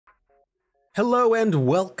Hello and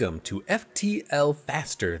welcome to FTL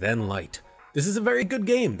Faster Than Light. This is a very good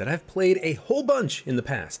game that I've played a whole bunch in the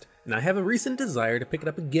past, and I have a recent desire to pick it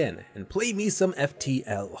up again and play me some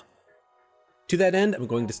FTL. To that end, I'm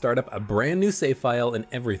going to start up a brand new save file and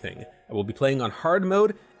everything. I will be playing on hard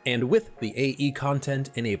mode and with the AE content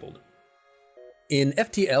enabled. In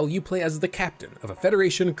FTL, you play as the captain of a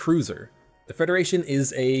Federation cruiser. The Federation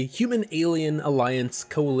is a human-alien alliance,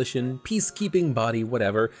 coalition, peacekeeping body,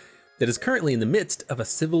 whatever, that is currently in the midst of a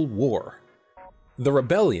civil war. The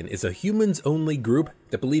Rebellion is a humans-only group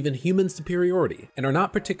that believe in human superiority and are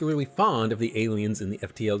not particularly fond of the aliens in the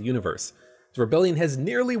FTL universe. The Rebellion has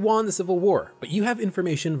nearly won the civil war, but you have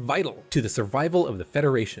information vital to the survival of the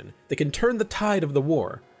Federation that can turn the tide of the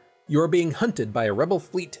war. You are being hunted by a rebel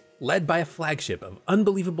fleet led by a flagship of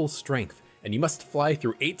unbelievable strength, and you must fly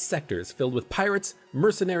through 8 sectors filled with pirates,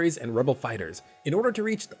 mercenaries, and rebel fighters in order to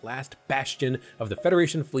reach the last bastion of the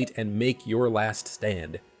Federation fleet and make your last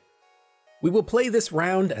stand. We will play this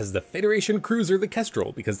round as the Federation cruiser, the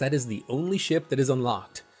Kestrel, because that is the only ship that is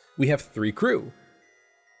unlocked. We have 3 crew.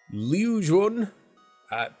 Liu Jun,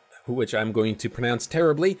 which I'm going to pronounce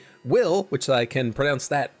terribly, Will, which I can pronounce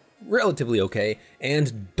that relatively okay,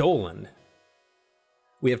 and Dolan.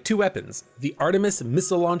 We have 2 weapons, the Artemis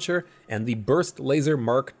missile launcher and the Burst Laser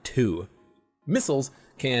Mark II. Missiles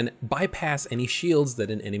can bypass any shields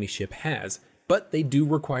that an enemy ship has, but they do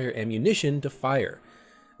require ammunition to fire.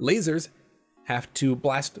 Lasers have to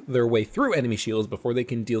blast their way through enemy shields before they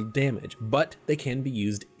can deal damage, but they can be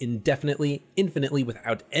used indefinitely, infinitely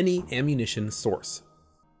without any ammunition source.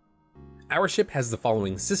 Our ship has the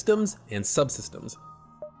following systems and subsystems.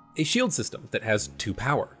 A shield system that has 2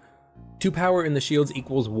 power. 2 power in the shields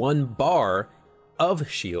equals 1 bar of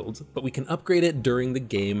shields, but we can upgrade it during the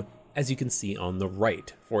game, as you can see on the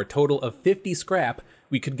right. For a total of 50 scrap,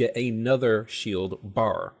 we could get another shield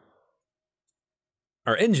bar.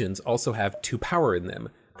 Our engines also have 2 power in them,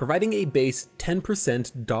 providing a base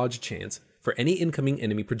 10% dodge chance for any incoming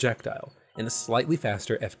enemy projectile, and a slightly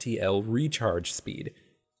faster FTL recharge speed.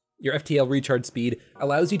 Your FTL recharge speed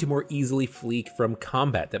allows you to more easily flee from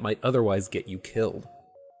combat that might otherwise get you killed.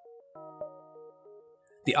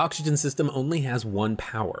 The oxygen system only has 1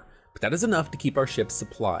 power, but that is enough to keep our ship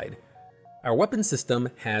supplied. Our weapon system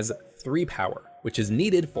has 3 power, which is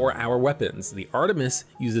needed for our weapons. The Artemis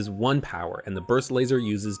uses 1 power and the Burst Laser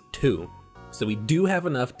uses 2, so we do have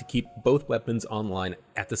enough to keep both weapons online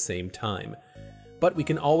at the same time. But we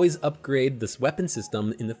can always upgrade this weapon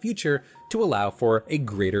system in the future to allow for a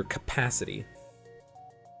greater capacity.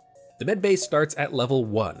 The medbay starts at level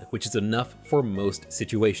 1, which is enough for most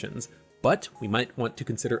situations, but we might want to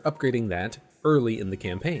consider upgrading that early in the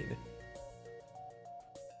campaign.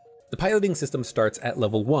 The piloting system starts at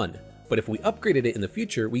level 1, but if we upgraded it in the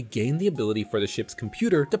future, we gain the ability for the ship's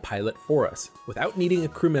computer to pilot for us, without needing a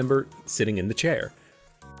crew member sitting in the chair.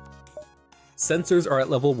 Sensors are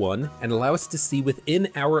at level 1 and allow us to see within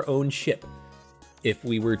our own ship. If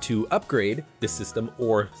we were to upgrade this system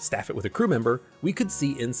or staff it with a crew member, we could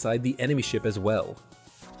see inside the enemy ship as well.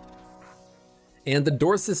 And the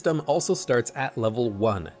door system also starts at level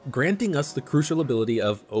 1, granting us the crucial ability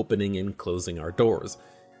of opening and closing our doors.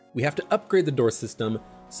 We have to upgrade the door system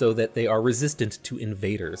so that they are resistant to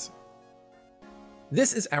invaders.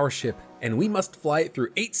 This is our ship, and we must fly it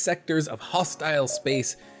through 8 sectors of hostile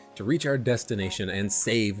space to reach our destination and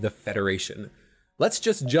save the Federation. Let's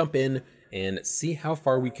just jump in and see how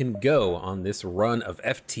far we can go on this run of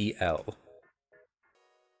FTL.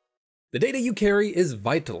 The data you carry is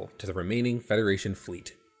vital to the remaining Federation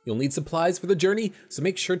fleet. You'll need supplies for the journey, so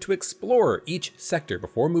make sure to explore each sector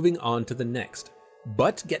before moving on to the next.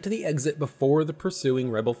 But get to the exit before the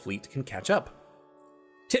pursuing rebel fleet can catch up.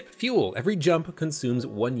 Tip: fuel. Every jump consumes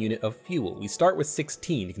 1 unit of fuel. We start with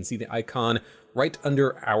 16. You can see the icon right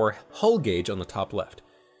under our hull gauge on the top left.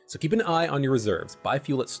 So keep an eye on your reserves. Buy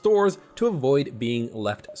fuel at stores to avoid being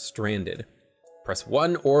left stranded. Press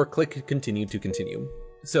 1 or click continue to continue.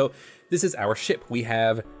 So this is our ship. We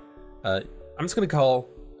have, I'm just gonna call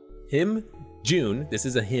him June. This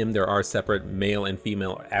is a him. There are separate male and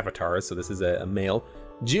female avatars, so this is a male.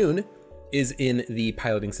 June is in the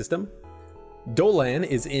piloting system. Dolan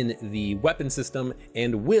is in the weapon system,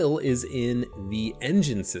 and Will is in the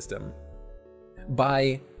engine system.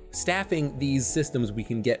 By staffing these systems, we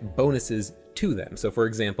can get bonuses to them. So for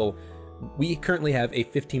example, we currently have a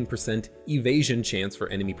 15% evasion chance for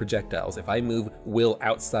enemy projectiles. If I move Will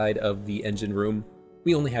outside of the engine room,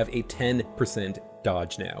 we only have a 10%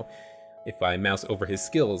 dodge now. If I mouse over his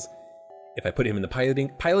skills, if I put him in the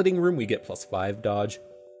piloting room, we get +5 dodge.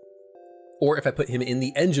 Or if I put him in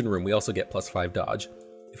the engine room, we also get +5 dodge.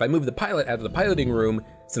 If I move the pilot out of the piloting room,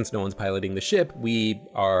 since no one's piloting the ship, we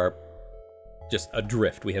are just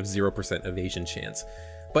adrift. We have 0% evasion chance.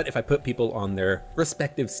 But if I put people on their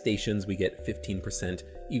respective stations, we get 15%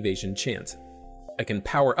 evasion chance. I can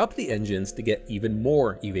power up the engines to get even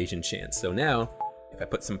more evasion chance. So now, if I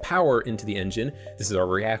put some power into the engine, this is our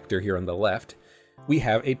reactor here on the left, we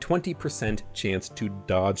have a 20% chance to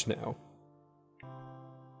dodge now.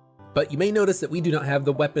 But you may notice that we do not have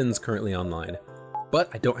the weapons currently online. But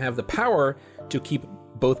I don't have the power to keep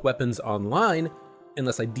both weapons online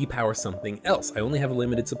unless I depower something else. I only have a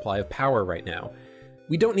limited supply of power right now.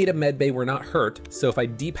 We don't need a medbay, we're not hurt, so if I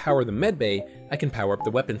depower the medbay, I can power up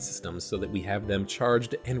the weapon systems so that we have them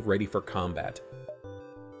charged and ready for combat.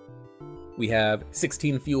 We have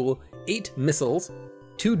 16 fuel, 8 missiles,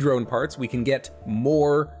 2 drone parts. We can get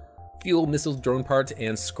more fuel, missiles, drone parts,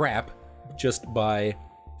 and scrap just by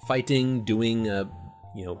fighting, doing,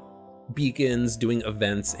 beacons, doing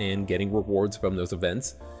events, and getting rewards from those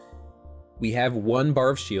events. We have 1 bar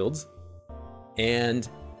of shields, and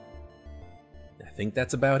I think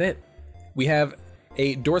that's about it. We have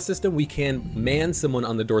a door system. We can man someone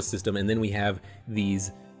on the door system, and then we have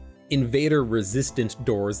these invader-resistant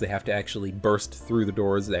doors. They have to actually burst through the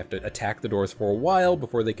doors. They have to attack the doors for a while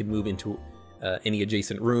before they can move into any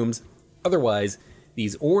adjacent rooms. Otherwise,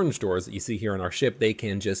 these orange doors that you see here on our ship, they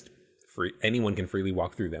can just anyone can freely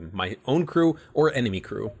walk through them. My own crew or enemy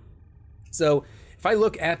crew. So if I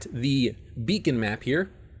look at the beacon map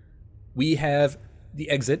here, we have the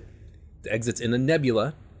exit. The exit's in a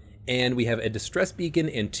nebula, and we have a distress beacon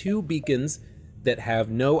and 2 beacons that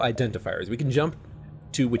have no identifiers. We can jump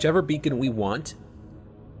to whichever beacon we want.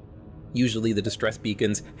 Usually the distress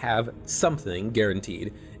beacons have something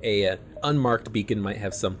guaranteed. A unmarked beacon might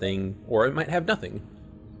have something, or it might have nothing.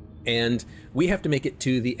 And we have to make it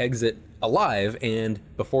to the exit alive and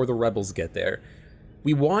before the rebels get there.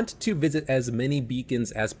 We want to visit as many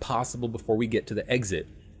beacons as possible before we get to the exit.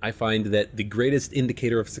 I find that the greatest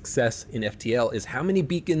indicator of success in FTL is how many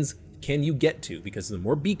beacons can you get to, because the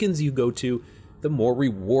more beacons you go to, the more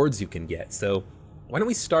rewards you can get. So why don't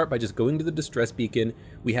we start by just going to the distress beacon.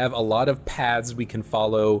 We have a lot of paths we can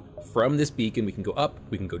follow from this beacon. We can go up,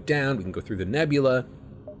 we can go down, we can go through the nebula.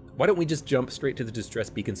 Why don't we just jump straight to the distress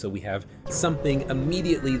beacon so we have something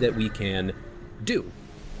immediately that we can do?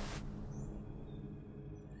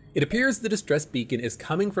 It appears the distress beacon is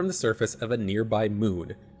coming from the surface of a nearby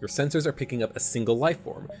moon. Your sensors are picking up a single life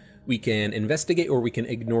form. We can investigate or we can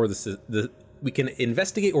ignore we can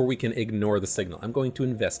investigate or we can ignore the signal. I'm going to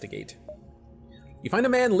investigate. You find a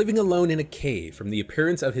man living alone in a cave. From the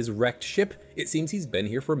appearance of his wrecked ship, it seems he's been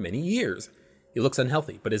here for many years. He looks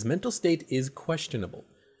unhealthy, but his mental state is questionable.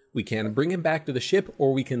 We can bring him back to the ship,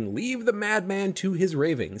 or we can leave the madman to his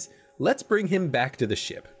ravings. Let's bring him back to the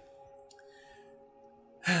ship.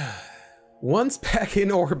 Once back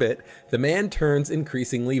in orbit, the man turns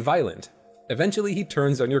increasingly violent. Eventually he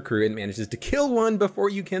turns on your crew and manages to kill one before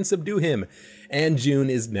you can subdue him, and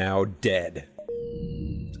June is now dead.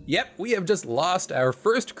 Yep, we have just lost our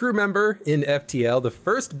first crew member in FTL. The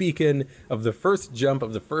first beacon of the first jump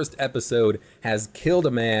of the first episode has killed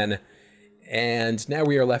a man, and now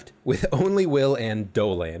we are left with only Will and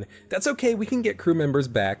Dolan. That's okay, we can get crew members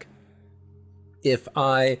back. If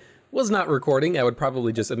I was not recording, I would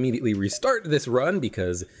probably just immediately restart this run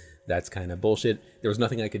because that's kind of bullshit. There was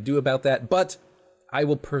nothing I could do about that, but I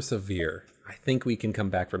will persevere. I think we can come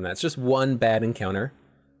back from that. It's just one bad encounter.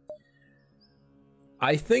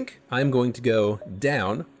 I think I'm going to go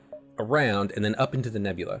down, around, and then up into the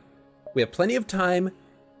nebula. We have plenty of time.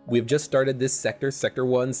 We've just started this sector, Sector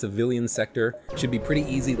 1, civilian sector. Should be pretty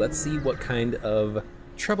easy. Let's see what kind of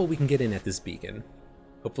trouble we can get in at this beacon.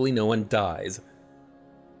 Hopefully no one dies.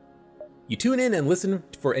 You tune in and listen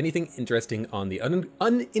for anything interesting on the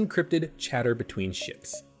unencrypted chatter between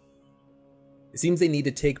ships. It seems they need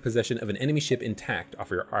to take possession of an enemy ship intact.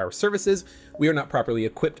 Offer our services. We are not properly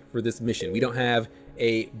equipped for this mission. We don't have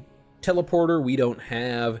a teleporter. We don't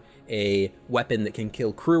have a weapon that can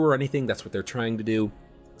kill crew or anything. That's what they're trying to do.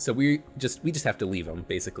 So we just have to leave them,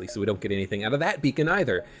 basically, so we don't get anything out of that beacon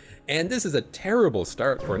either. And this is a terrible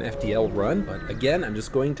start for an FTL run, but again, I'm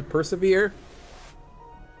just going to persevere.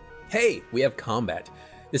 Hey, we have combat.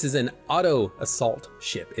 This is an auto assault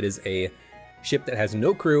ship. It is a ship that has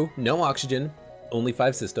no crew, no oxygen, only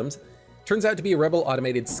 5 systems. Turns out to be a rebel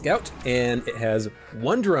automated scout, and it has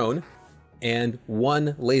 1 drone and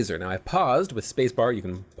 1 laser. Now I've paused with spacebar, you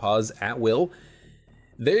can pause at will.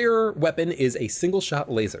 Their weapon is a single shot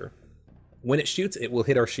laser. When it shoots, it will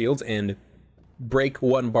hit our shields and break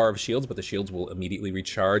 1 bar of shields, but the shields will immediately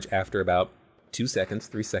recharge after about 2 seconds,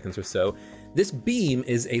 3 seconds or so. This beam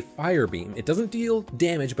is a fire beam. It doesn't deal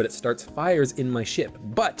damage, but it starts fires in my ship.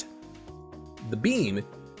 But the beam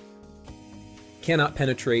cannot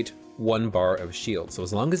penetrate 1 bar of shield. So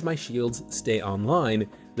as long as my shields stay online,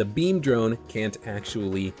 the beam drone can't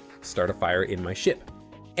actually start a fire in my ship.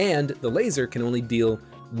 And the laser can only deal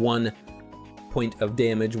 1 point of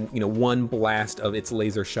damage, 1 blast of its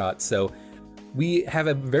laser shot. So we have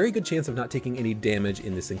a very good chance of not taking any damage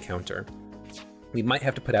in this encounter. We might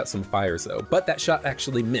have to put out some fires though, but that shot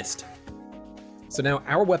actually missed. So now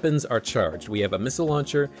our weapons are charged. We have a missile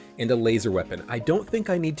launcher and a laser weapon. I don't think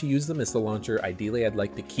I need to use the missile launcher. Ideally, I'd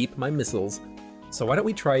like to keep my missiles. So why don't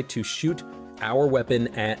we try to shoot our weapon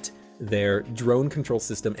at their drone control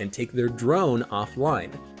system and take their drone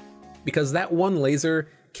offline? Because that one laser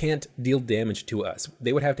can't deal damage to us.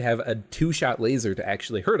 They would have to have a 2-shot laser to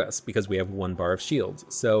actually hurt us because we have 1 bar of shields.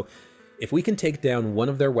 So if we can take down one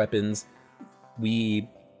of their weapons, we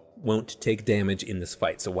won't take damage in this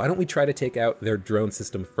fight. So why don't we try to take out their drone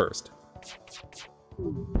system first?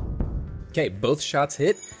 Okay, both shots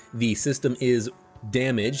hit. The system is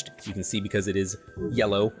damaged. You can see because it is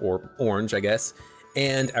yellow or orange, I guess.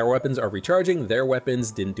 And our weapons are recharging. Their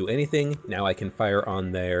weapons didn't do anything. Now I can fire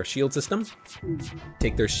on their shield system,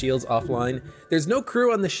 take their shields offline. There's no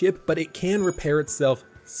crew on the ship, but it can repair itself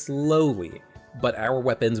slowly. But our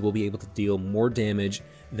weapons will be able to deal more damage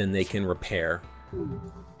than they can repair.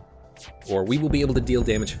 Or we will be able to deal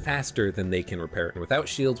damage faster than they can repair. And without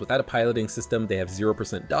shields, without a piloting system, they have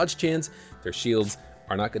 0% dodge chance. Their shields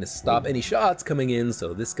are not going to stop any shots coming in,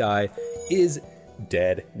 so this guy is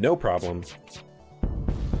dead. No problem.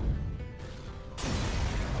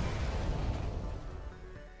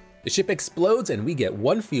 The ship explodes and we get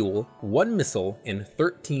 1 fuel, 1 missile, and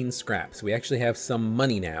 13 scraps. We actually have some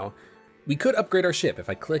money now. We could upgrade our ship. If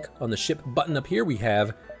I click on the ship button up here, we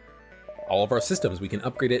have all of our systems. We can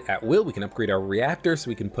upgrade it at will. We can upgrade our reactor, so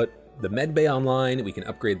we can put the med bay online. We can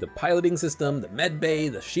upgrade the piloting system, the med bay,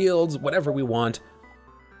 the shields, whatever we want.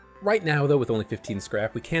 Right now, though, with only 15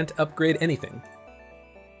 scrap, we can't upgrade anything.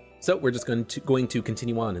 So we're just going to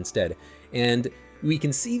continue on instead. And we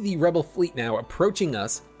can see the rebel fleet now approaching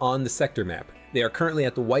us on the sector map. They are currently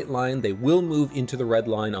at the white line. They will move into the red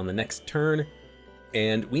line on the next turn,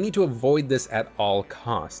 and we need to avoid this at all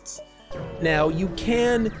costs. Now, you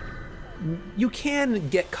can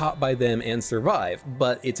get caught by them and survive,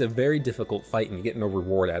 but it's a very difficult fight and you get no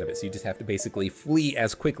reward out of it, so you just have to basically flee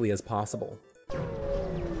as quickly as possible.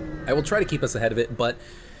 I will try to keep us ahead of it, but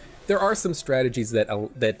there are some strategies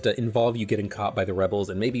that involve you getting caught by the rebels,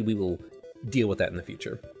 and maybe we will deal with that in the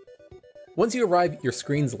future. Once you arrive, your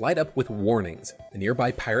screens light up with warnings. A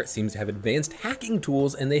nearby pirate seems to have advanced hacking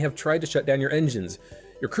tools and they have tried to shut down your engines.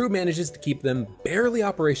 Your crew manages to keep them barely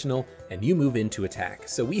operational and you move in to attack.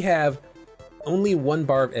 So we have only 1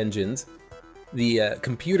 bar of engines. The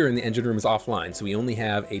computer in the engine room is offline, so we only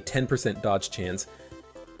have a 10% dodge chance.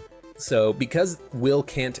 So because Will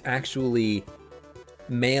can't actually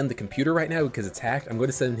man the computer right now because it's hacked, I'm going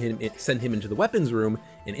to send him into the weapons room,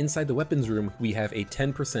 and inside the weapons room we have a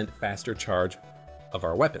 10% faster charge of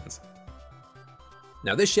our weapons.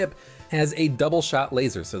 Now this ship has a double shot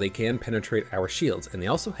laser, so they can penetrate our shields, and they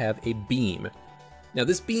also have a beam. Now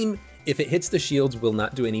this beam, if it hits the shields, will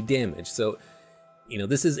not do any damage. So,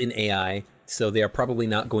 this is an AI, so they are probably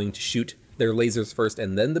not going to shoot their lasers first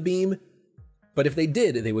and then the beam. But if they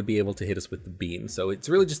did, they would be able to hit us with the beam. So it's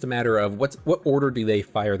really just a matter of what order do they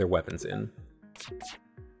fire their weapons in.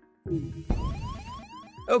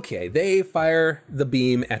 Okay, they fire the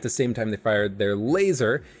beam at the same time they fired their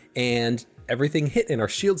laser, and everything hit and our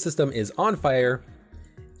shield system is on fire.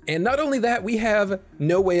 And not only that, we have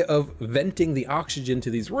no way of venting the oxygen to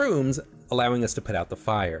these rooms, allowing us to put out the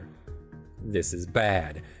fire. This is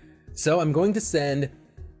bad. So I'm going to send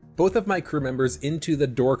both of my crew members into the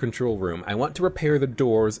door control room. I want to repair the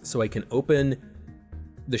doors so I can open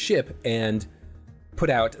the ship and put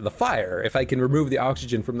out the fire. If I can remove the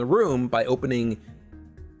oxygen from the room by opening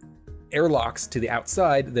airlocks to the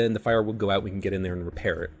outside, then the fire will go out, we can get in there and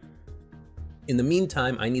repair it. In the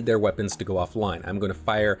meantime, I need their weapons to go offline. I'm going to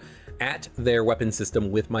fire at their weapon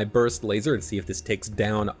system with my burst laser and see if this takes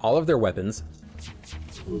down all of their weapons.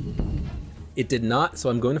 It did not, so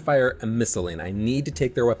I'm going to fire a missile in. I need to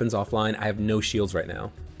take their weapons offline. I have no shields right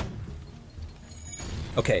now.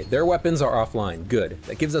 Okay, their weapons are offline. Good.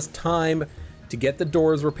 That gives us time to get the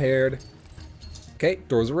doors repaired. Okay,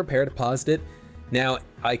 doors are repaired. Paused it. Now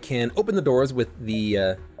I can open the doors with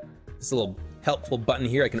the this little helpful button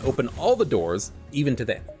here. I can open all the doors, even to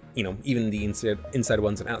the, even the inside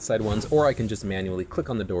ones and outside ones, or I can just manually click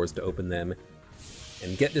on the doors to open them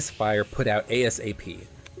and get this fire put out ASAP.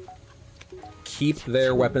 keep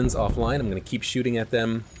their weapons offline. I'm gonna keep shooting at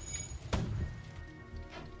them.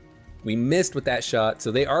 We missed with that shot, so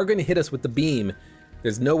they are gonna hit us with the beam.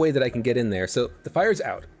 There's no way that I can get in there, so the fire's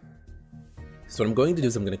out. So what I'm going to do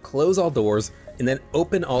is I'm gonna close all doors and then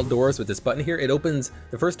open all doors with this button here. It opens,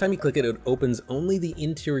 the first time you click it, it opens only the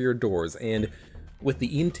interior doors. And with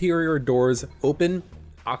the interior doors open,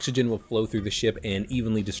 oxygen will flow through the ship and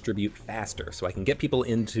evenly distribute faster. So I can get people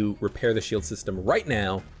in to repair the shield system right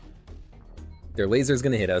now. Their laser's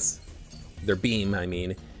gonna hit us. Their beam, I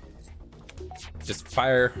mean. Just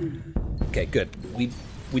fire. Okay, good.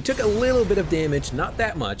 We took a little bit of damage, not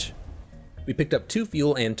that much. We picked up 2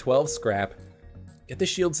 fuel and 12 scrap. Get the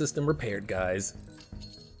shield system repaired, guys.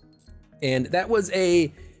 And that was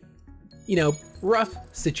a, you know, rough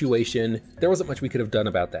situation. There wasn't much we could have done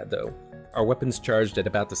about that, though. Our weapons charged at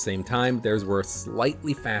about the same time. Theirs were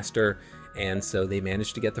slightly faster, and so they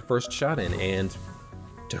managed to get the first shot in and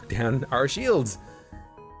took down our shields.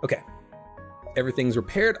 Okay, everything's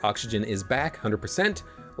repaired. Oxygen is back, 100%.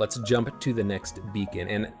 Let's jump to the next beacon.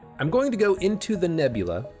 And I'm going to go into the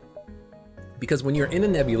nebula, because when you're in a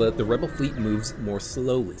nebula, the rebel fleet moves more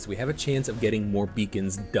slowly, so we have a chance of getting more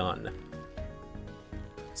beacons done.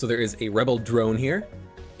 So there is a rebel drone here,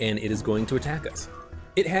 and it is going to attack us.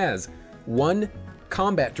 It has 1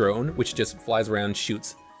 combat drone, which just flies around,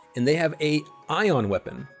 shoots, and they have a ion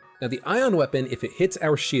weapon. Now the ion weapon, if it hits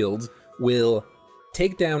our shields, will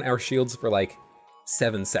take down our shields for like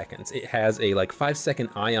 7 seconds. It has a like 5-second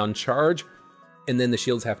ion charge, and then the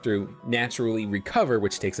shields have to naturally recover,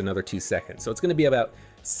 which takes another 2 seconds. So it's gonna be about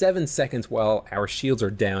 7 seconds while our shields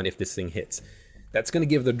are down if this thing hits. That's gonna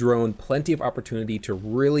give the drone plenty of opportunity to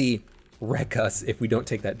really wreck us if we don't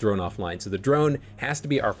take that drone offline. So the drone has to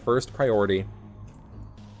be our first priority.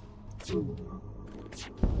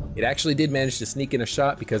 It actually did manage to sneak in a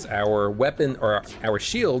shot because our weapon, or our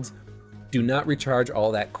shields, do not recharge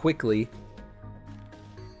all that quickly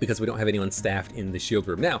because we don't have anyone staffed in the shield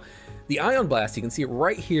room. Now, the ion blast, you can see it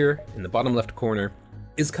right here in the bottom left corner,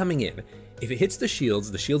 is coming in. If it hits the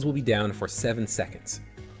shields will be down for 7 seconds.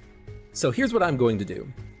 So here's what I'm going to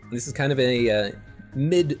do. This is kind of a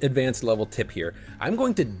mid-advanced level tip here. I'm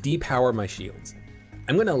going to depower my shields.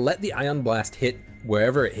 I'm gonna let the ion blast hit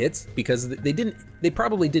wherever it hits, because they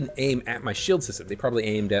probably didn't aim at my shield system. They probably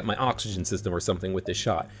aimed at my oxygen system or something with this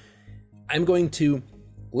shot. I'm going to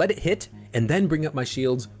let it hit and then bring up my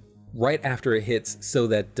shields right after it hits, so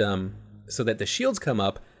that the shields come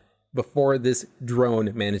up before this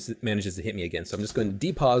drone manages to hit me again. So I'm just going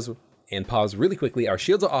to depause and pause really quickly. Our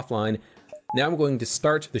shields are offline. Now I'm going to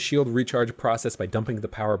start the shield recharge process by dumping the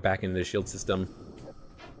power back into the shield system.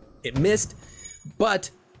 It missed,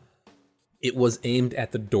 but it was aimed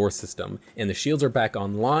at the door system, and the shields are back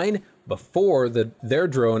online before their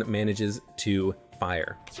drone manages to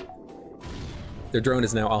fire. Their drone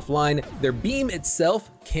is now offline. Their beam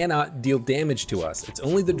itself cannot deal damage to us. It's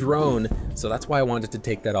only the drone, so that's why I wanted to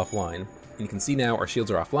take that offline. And you can see now our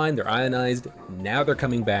shields are offline, they're ionized. Now they're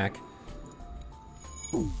coming back.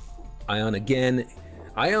 Ion again.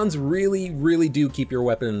 Ions really, really do keep your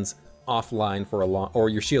weapons offline for a long, or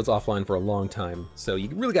your shields offline for a long time. So you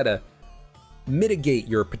really gotta mitigate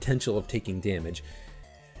your potential of taking damage.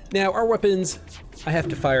 Now, our weapons, I have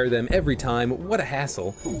to fire them every time. What a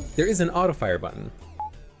hassle. There is an auto-fire button.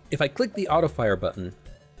 If I click the auto-fire button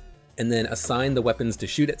and then assign the weapons to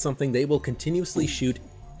shoot at something, they will continuously shoot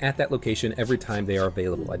at that location every time they are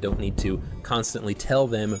available. I don't need to constantly tell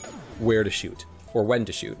them where to shoot or when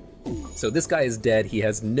to shoot. So this guy is dead. He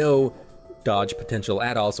has no dodge potential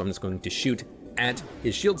at all, so I'm just going to shoot at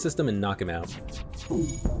his shield system and knock him out.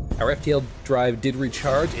 Our FTL drive did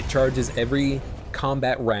recharge. It charges every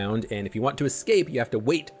combat round, and if you want to escape, you have to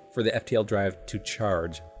wait for the FTL drive to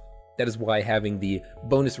charge. That is why having the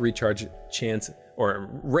bonus recharge chance, or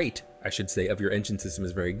rate, I should say, of your engine system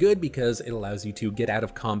is very good, because it allows you to get out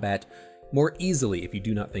of combat more easily if you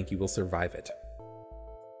do not think you will survive it.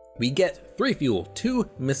 We get 3 fuel, 2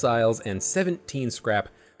 missiles, and 17 scrap.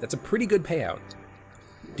 That's a pretty good payout.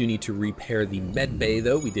 Do need to repair the med bay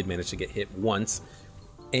though. We did manage to get hit once,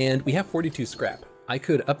 and we have 42 scrap. I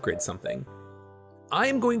could upgrade something. I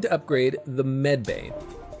am going to upgrade the med bay.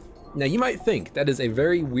 Now you might think that is a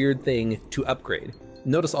very weird thing to upgrade.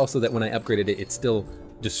 Notice also that when I upgraded it, it's still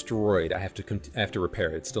destroyed. I have to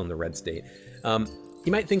repair it. It's still in the red state.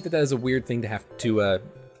 You might think that that is a weird thing to have to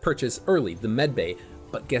purchase early, the med bay,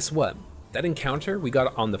 but guess what? That encounter we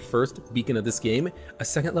got on the first beacon of this game, a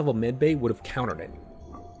 2nd level med bay would have countered it.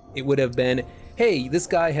 It would have been, hey, this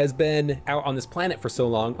guy has been out on this planet for so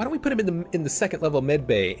long, why don't we put him in the 2nd level med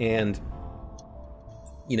bay and,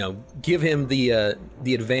 you know, give him the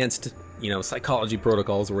advanced, you know, psychology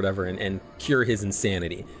protocols or whatever and cure his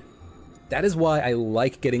insanity. That is why I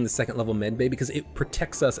like getting the second level medbay, because it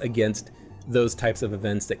protects us against those types of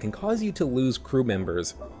events that can cause you to lose crew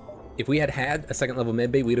members. If we had had a second level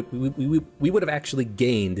medbay, we would have actually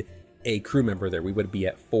gained a crew member there. We would be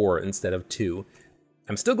at 4 instead of 2.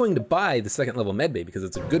 I'm still going to buy the second level medbay because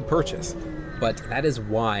it's a good purchase, but that is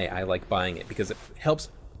why I like buying it, because it helps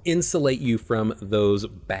insulate you from those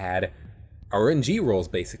bad RNG rolls,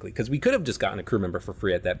 basically. Because we could have just gotten a crew member for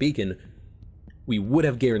free at that beacon. We would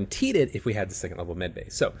have guaranteed it if we had the second level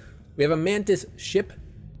medbay. So we have a Mantis ship.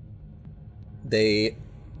 They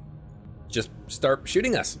just start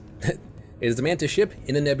shooting us. It is a Mantis ship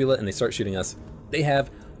in a nebula, and they start shooting us. They have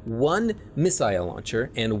 1 missile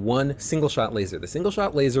launcher and 1 single shot laser. The single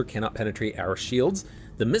shot laser cannot penetrate our shields.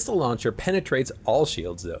 The missile launcher penetrates all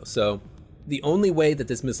shields though. So the only way that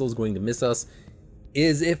this missile is going to miss us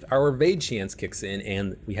is if our evade chance kicks in,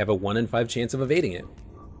 and we have a 1 in 5 chance of evading it.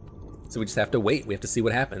 So we just have to wait. We have to see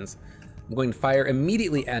what happens. I'm going to fire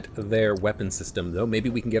immediately at their weapon system though. Maybe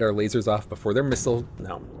we can get our lasers off before their missile.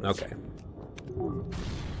 No, okay.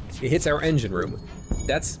 It hits our engine room.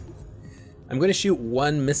 I'm going to shoot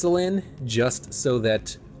 1 missile in just so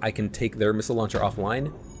that I can take their missile launcher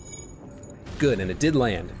offline. Good, and it did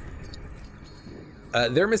land.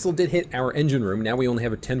 Their missile did hit our engine room. Now we only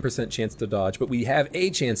have a 10% chance to dodge, but we have a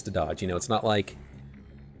chance to dodge. You know, it's not like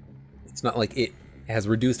it has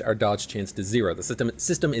reduced our dodge chance to 0. The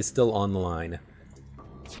system is still on the line.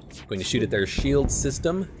 I'm going to shoot at their shield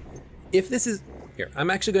system. If this is here, I'm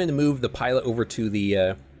actually going to move the pilot over to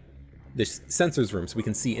the sensors room so we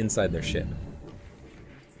can see inside their ship.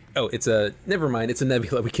 Oh, never mind, it's a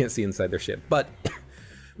nebula. We can't see inside their ship, but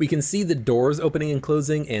we can see the doors opening and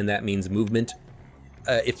closing, and that means movement.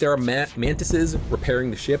 If there are mantises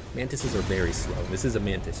repairing the ship, mantises are very slow. This is a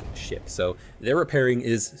mantis ship, so their repairing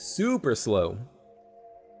is super slow.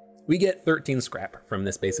 We get 13 scrap from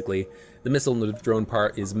this, basically. The missile and the drone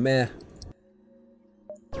part is meh.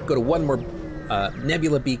 Go to 1 more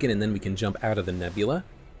nebula beacon, and then we can jump out of the nebula.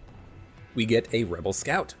 We get a rebel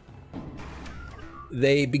scout.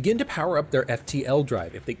 They begin to power up their FTL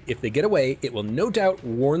drive. If they get away, it will no doubt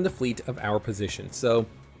warn the fleet of our position. So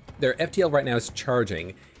their FTL right now is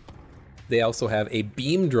charging. They also have a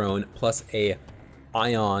beam drone plus a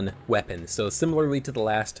ion weapon. So similarly to the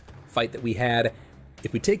last fight that we had,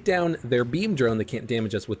 if we take down their beam drone, they can't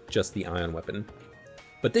damage us with just the ion weapon.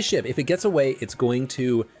 But this ship, if it gets away, it's going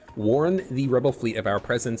to warn the rebel fleet of our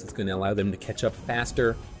presence. It's going to allow them to catch up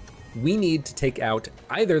faster. We need to take out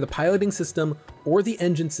either the piloting system or the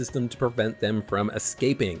engine system to prevent them from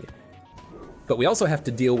escaping. But we also have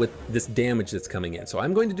to deal with this damage that's coming in. So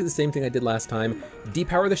I'm going to do the same thing I did last time,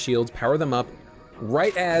 depower the shields, power them up.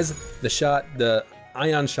 Right as the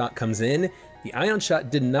ion shot comes in, the ion shot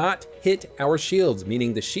did not hit our shields,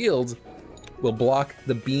 meaning the shields will block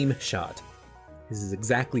the beam shot. This is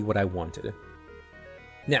exactly what I wanted.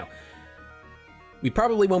 Now, we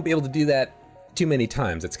probably won't be able to do that too many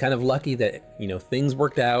times. It's kind of lucky that, you know, things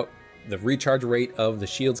worked out. The recharge rate of the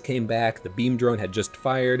shields came back. The beam drone had just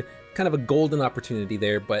fired. Kind of a golden opportunity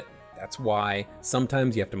there, but that's why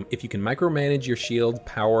sometimes you have to, if you can micromanage your shield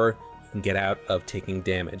power, you can get out of taking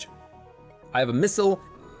damage. I have a missile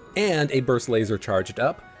and a burst laser charged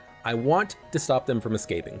up. I want to stop them from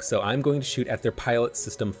escaping, so I'm going to shoot at their pilot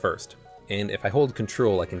system first. And if I hold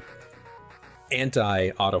control, I can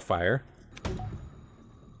anti-auto fire.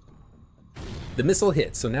 The missile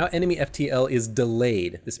hits, so now enemy FTL is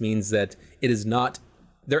delayed. This means that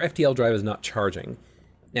their FTL drive is not charging.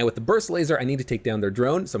 Now with the burst laser, I need to take down their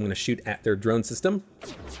drone, so I'm going to shoot at their drone system.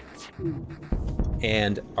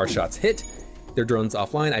 And our shots hit. Their drone's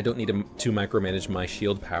offline. I don't need to micromanage my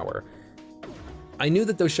shield power. I knew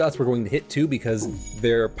that those shots were going to hit too because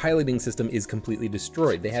their piloting system is completely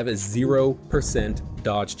destroyed. They have a 0%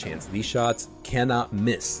 dodge chance. These shots cannot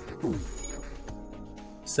miss.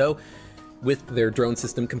 So with their drone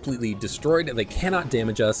system completely destroyed, they cannot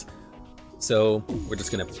damage us. So we're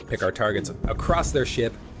just gonna pick our targets across their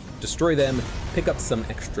ship, destroy them, pick up some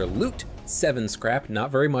extra loot, 7 scrap, not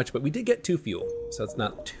very much, but we did get 2 fuel, so it's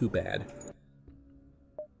not too bad.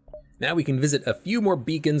 Now we can visit a few more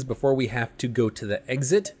beacons before we have to go to the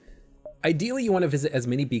exit. Ideally, you want to visit as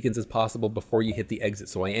many beacons as possible before you hit the exit,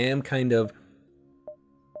 so I am kind of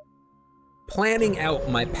planning out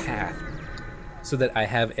my path so that I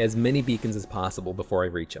have as many beacons as possible before I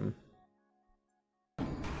reach them.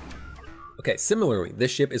 Okay, similarly, this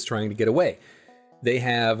ship is trying to get away. They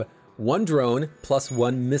have 1 drone plus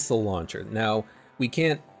 1 missile launcher. Now, we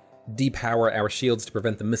can't depower our shields to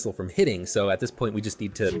prevent the missile from hitting, so at this point we just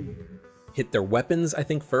need to hit their weapons, I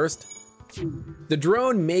think, first. The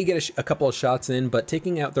drone may get a couple of shots in, but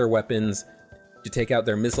taking out their weapons to take out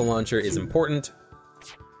their missile launcher is important.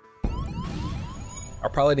 Our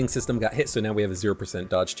piloting system got hit, so now we have a 0%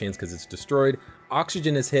 dodge chance because it's destroyed.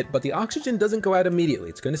 Oxygen is hit, but the oxygen doesn't go out immediately.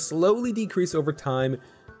 It's going to slowly decrease over time.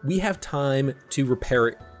 We have time to repair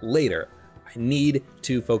it later. I need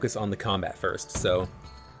to focus on the combat first, so.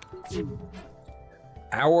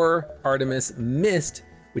 Our Artemis missed,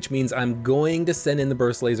 which means I'm going to send in the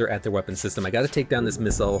burst laser at their weapon system. I got to take down this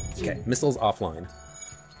missile. Okay, missile's offline.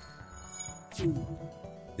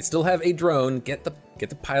 They still have a drone. Get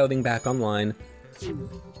the piloting back online.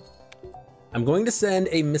 I'm going to send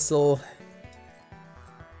a missile.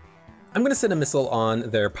 I'm going to send a missile on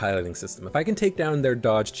their piloting system. If I can take down their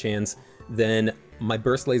dodge chance, then my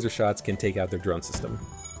burst laser shots can take out their drone system.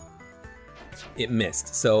 It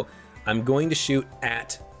missed, so I'm going to shoot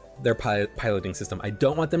at their piloting system. I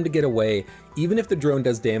don't want them to get away. Even if the drone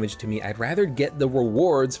does damage to me, I'd rather get the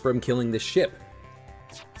rewards from killing this ship.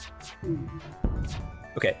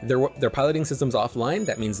 Okay, their piloting system's offline.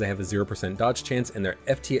 That means they have a 0% dodge chance, and their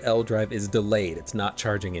FTL drive is delayed. It's not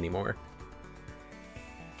charging anymore.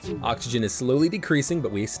 Oxygen is slowly decreasing,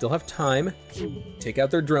 but we still have time. Take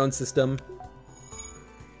out their drone system.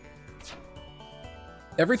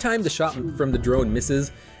 Every time the shot from the drone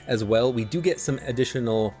misses as well, we do get some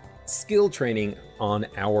additional skill training on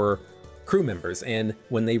our crew members. And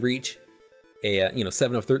when they reach a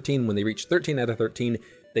 7 of 13, when they reach 13 out of 13,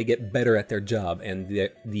 they get better at their job, and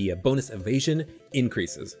the bonus evasion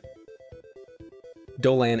increases.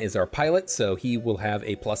 Dolan is our pilot, so he will have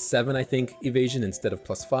a +7, I think, evasion instead of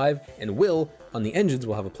 +5, and Will, on the engines,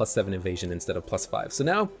 will have a +7 evasion instead of +5. So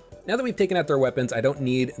now that we've taken out their weapons, I don't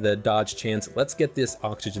need the dodge chance. Let's get this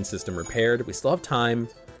oxygen system repaired. We still have time.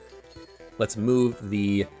 Let's move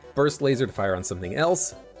the burst laser to fire on something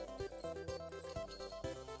else.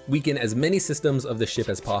 Weaken as many systems of the ship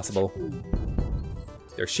as possible.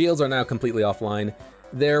 Their shields are now completely offline.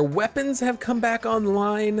 Their weapons have come back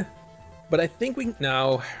online, but I think we're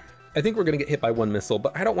gonna get hit by one missile,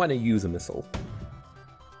 but I don't want to use a missile.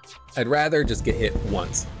 I'd rather just get hit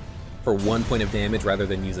once for 1 point of damage rather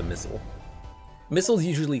than use a missile. Missiles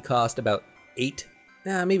usually cost about 8,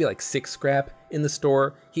 maybe like 6 scrap in the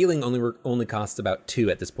store. Healing only costs about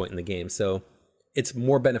 2 at this point in the game, so it's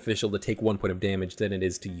more beneficial to take 1 point of damage than it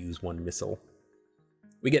is to use one missile.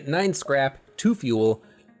 We get 9 scrap, 2 fuel,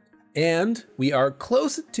 and we are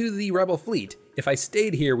close to the rebel fleet. If I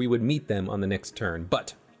stayed here, we would meet them on the next turn,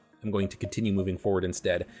 but I'm going to continue moving forward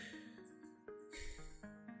instead.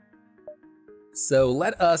 So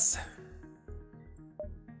let us,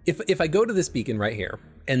 if I go to this beacon right here,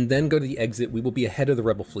 and then go to the exit, we will be ahead of the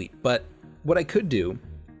rebel fleet. But what I could do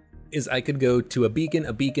is I could go to a beacon,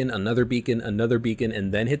 another beacon,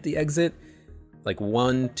 and then hit the exit. Like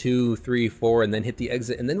 1, 2, 3, 4, and then hit the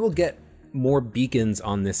exit, and then we'll get more beacons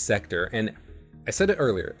on this sector. And I said it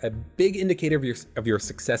earlier, a big indicator of your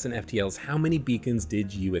success in FTL is how many beacons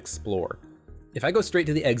did you explore. If I go straight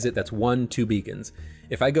to the exit, that's 1, 2 beacons.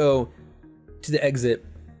 If I go to the exit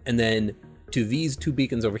and then to these 2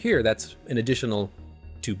 beacons over here, that's an additional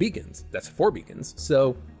 2 beacons. That's 4 beacons.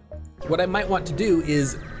 So what I might want to do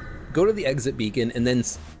is go to the exit beacon and then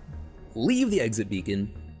leave the exit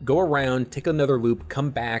beacon, go around, take another loop, come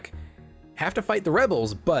back, have to fight the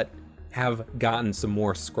rebels, but have gotten some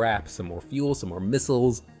more scrap, some more fuel, some more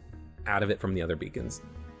missiles out of it from the other beacons.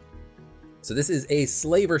 So this is a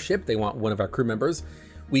slaver ship. They want one of our crew members.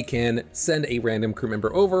 We can send a random crew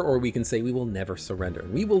member over, or we can say we will never surrender.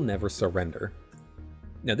 We will never surrender.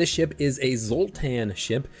 Now this ship is a Zoltan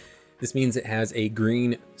ship. This means it has a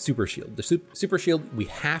green super shield. The super shield we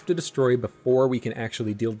have to destroy before we can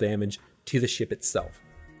actually deal damage to the ship itself.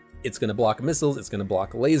 It's gonna block missiles, it's gonna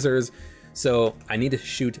block lasers, so I need to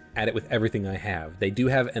shoot at it with everything I have. They do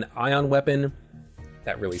have an ion weapon.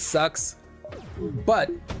 That really sucks, but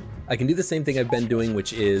I can do the same thing I've been doing,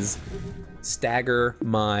 which is stagger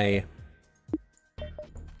my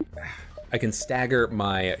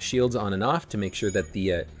shields on and off to make sure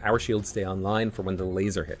that our shields stay online for when the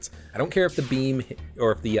laser hits. I don't care if the beam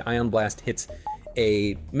or if the ion blast hits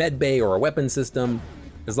a med bay or a weapon system,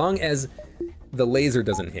 as long as the laser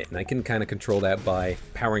doesn't hit, and I can kind of control that by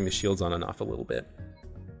powering the shields on and off a little bit.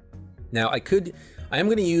 Now I am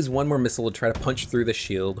going to use one more missile to try to punch through the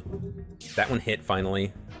shield. That one hit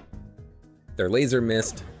finally. Their laser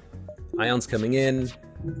missed. Ions coming in.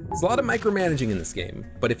 There's a lot of micromanaging in this game,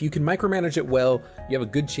 but if you can micromanage it well, you have a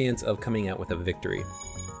good chance of coming out with a victory.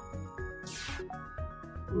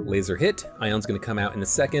 Laser hit. Ion's going to come out in a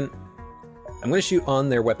second. I'm going to shoot on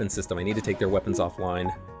their weapon system. I need to take their weapons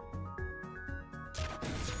offline.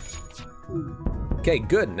 Okay,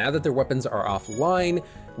 good. Now that their weapons are offline,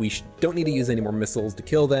 we don't need to use any more missiles to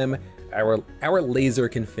kill them. Our laser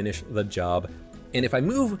can finish the job. And if I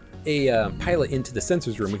move a pilot into the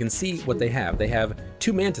sensors room, we can see what they have. They have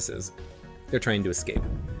 2 mantises. They're trying to escape.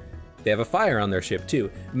 They have a fire on their ship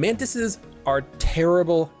too. Mantises are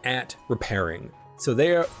terrible at repairing. So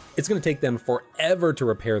it's gonna take them forever to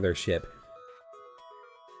repair their ship.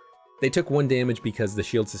 They took 1 damage because the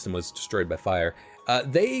shield system was destroyed by fire.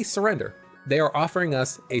 They surrender. They are offering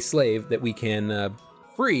us a slave that we can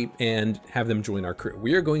free and have them join our crew.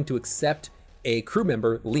 We are going to accept a crew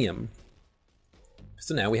member, Liam.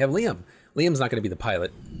 So now we have Liam. Liam's not gonna be the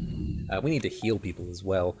pilot. We need to heal people as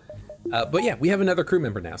well. But yeah, we have another crew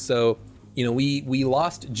member now. So, you know, we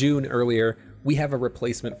lost June earlier. We have a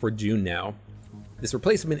replacement for June now. This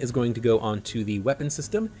replacement is going to go onto the weapon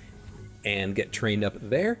system and get trained up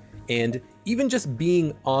there. And even just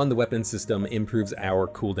being on the weapon system improves our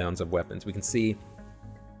cooldowns of weapons. We can see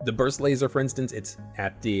the burst laser, for instance, it's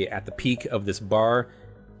at the peak of this bar,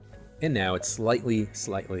 and now it's slightly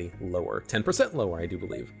lower, 10% lower, I do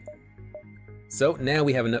believe. So now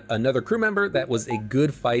we have another crew member. That was a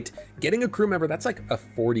good fight. Getting a crew member, that's like a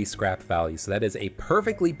 40 scrap value. So that is a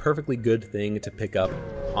perfectly good thing to pick up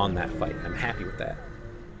on that fight. I'm happy with that.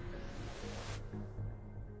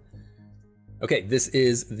 Okay, this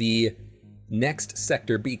is the next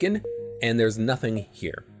sector beacon, and there's nothing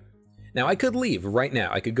here. Now I could leave right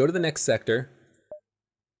now. I could go to the next sector.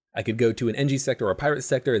 I could go to an NG sector or a pirate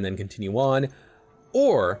sector and then continue on,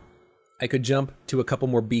 or I could jump to a couple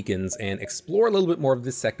more beacons and explore a little bit more of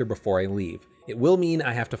this sector before I leave. It will mean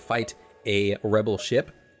I have to fight a rebel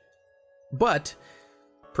ship, but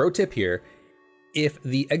pro tip here, if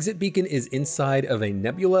the exit beacon is inside of a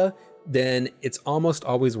nebula, then it's almost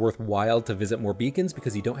always worthwhile to visit more beacons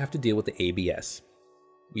because you don't have to deal with the ABS.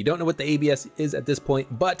 We don't know what the ABS is at this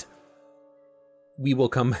point, but we will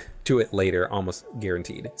come to it later, almost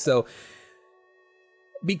guaranteed. So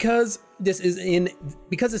because this is in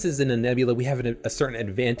a nebula, we have a certain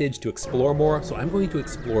advantage to explore more, so I'm going to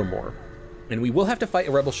explore more. And we will have to fight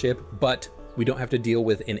a rebel ship, but we don't have to deal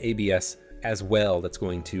with an ABS as well that's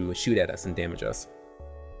going to shoot at us and damage us.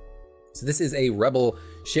 So this is a rebel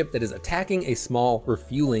ship that is attacking a small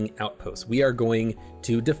refueling outpost. We are going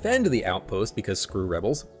to defend the outpost because screw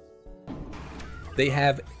rebels. They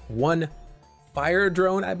have 1 fire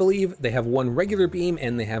drone, I believe. They have 1 regular beam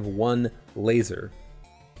and they have 1 laser.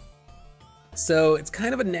 So it's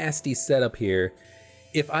kind of a nasty setup here.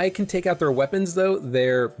 If I can take out their weapons though,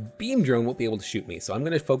 their beam drone won't be able to shoot me. So I'm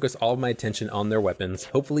gonna focus all of my attention on their weapons.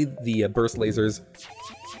 Hopefully the burst lasers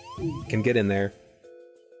can get in there.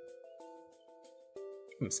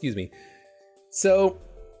 Excuse me. So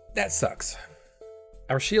that sucks.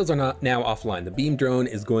 Our shields are not now offline. The beam drone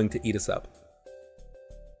is going to eat us up.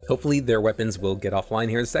 Hopefully their weapons will get offline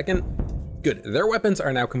here in a second. Good, their weapons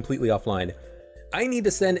are now completely offline. I need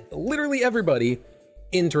to send literally everybody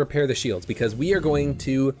in to repair the shields because we are going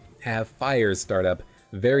to have fires start up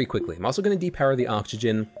very quickly. I'm also going to depower the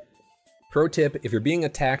oxygen. Pro tip, if you're being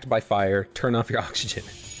attacked by fire, turn off your oxygen.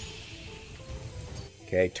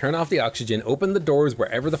 Okay, turn off the oxygen, open the doors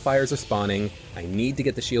wherever the fires are spawning. I need to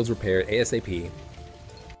get the shields repaired ASAP.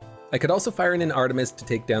 I could also fire in an Artemis to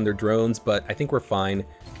take down their drones, but I think we're fine.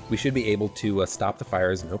 We should be able to stop the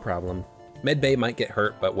fires, no problem. Medbay might get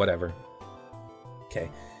hurt, but whatever. Okay,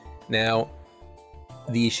 now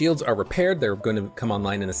the shields are repaired. They're going to come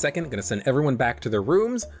online in a second. I'm going to send everyone back to their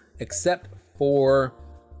rooms, except for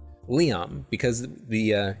Liam, because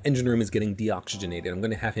the engine room is getting deoxygenated. I'm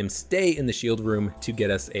going to have him stay in the shield room to get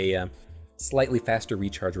us a slightly faster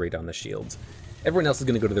recharge rate on the shields. Everyone else is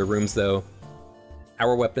going to go to their rooms though.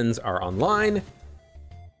 Our weapons are online.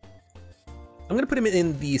 I'm going to put him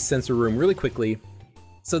in the sensor room really quickly.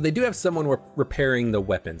 So they do have someone repairing the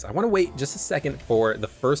weapons. I want to wait just a second for the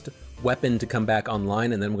first weapon to come back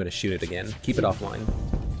online and then I'm going to shoot it again. Keep it offline.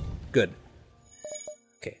 Good.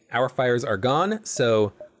 Okay, our fires are gone,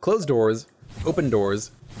 so close doors, open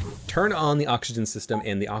doors, turn on the oxygen system,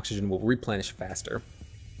 and the oxygen will replenish faster.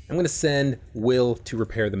 I'm going to send Will to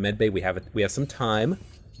repair the medbay. We have some time.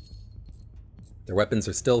 Their weapons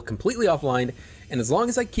are still completely offline, and as long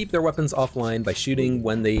as I keep their weapons offline by shooting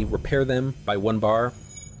when they repair them by 1 bar,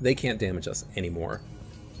 they can't damage us anymore.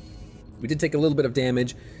 We did take a little bit of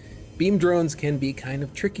damage. Beam drones can be kind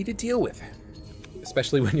of tricky to deal with,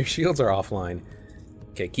 especially when your shields are offline.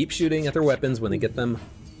 Okay, keep shooting at their weapons when they get them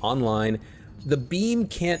online. The beam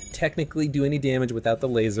can't technically do any damage without the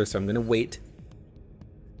laser, so I'm going to wait.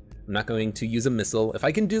 I'm not going to use a missile. If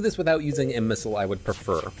I can do this without using a missile, I would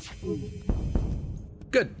prefer.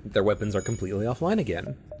 Good, their weapons are completely offline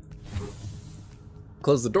again.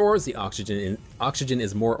 Close the doors, the oxygen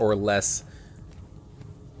is more or less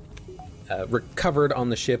recovered on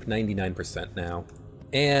the ship, 99% now.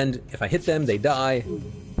 And if I hit them, they die.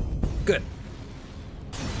 Good.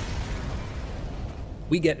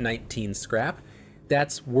 We get 19 scrap.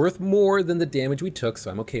 That's worth more than the damage we took, so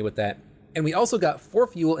I'm okay with that. And we also got 4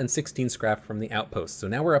 fuel and 16 scrap from the outpost, so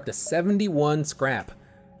now we're up to 71 scrap.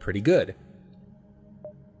 Pretty good.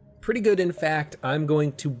 Pretty good, in fact. I'm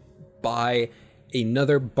going to buy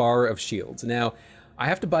another bar of shields. Now, I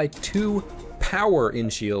have to buy 2 power in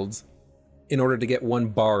shields in order to get 1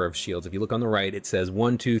 bar of shields. If you look on the right, it says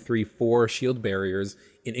 1, 2, 3, 4 shield barriers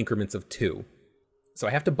in increments of 2. So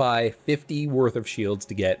I have to buy 50 worth of shields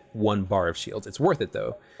to get 1 bar of shields. It's worth it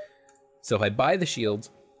though. So if I buy the shields,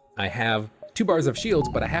 I have 2 bars of shields,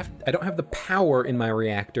 but I don't have the power in my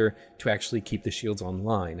reactor to actually keep the shields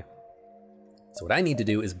online. So what I need to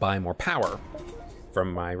do is buy more power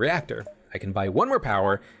from my reactor. I can buy 1 more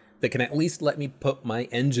power that can at least let me put my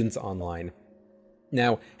engines online.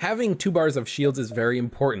 Now, having 2 bars of shields is very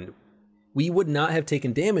important. We would not have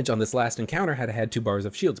taken damage on this last encounter had I had 2 bars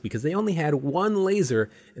of shields, because they only had 1 laser,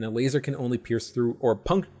 and a laser can only pierce through or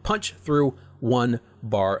punch through 1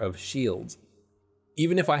 bar of shields.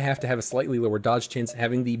 Even if I have to have a slightly lower dodge chance,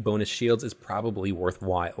 having the bonus shields is probably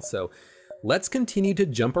worthwhile. So let's continue to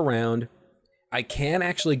jump around. I can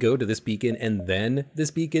actually go to this beacon and then this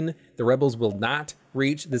beacon. The rebels will not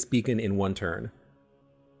reach this beacon in 1 turn.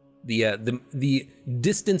 The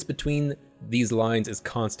distance between these lines is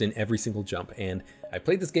constant every single jump, and I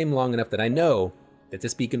played this game long enough that I know that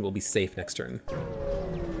this beacon will be safe next turn.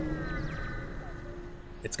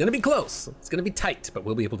 It's gonna be close, it's gonna be tight, but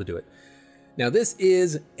we'll be able to do it. Now this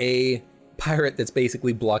is a pirate that's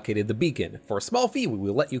basically blockaded the beacon. For a small fee, we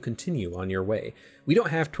will let you continue on your way. We don't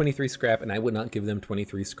have 23 scrap, and I would not give them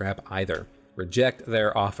 23 scrap either. Reject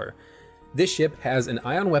their offer. This ship has an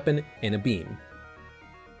ion weapon and a beam.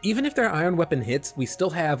 Even if their ion weapon hits, we still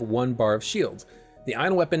have 1 bar of shields. The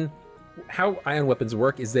ion weapon, how ion weapons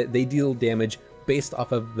work is that they deal damage based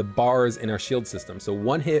off of the bars in our shield system. So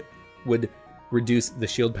 1 hit would reduce the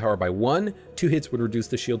shield power by 1, 2 hits would reduce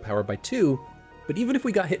the shield power by 2, but even if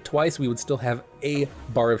we got hit twice, we would still have a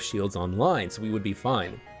bar of shields online, so we would be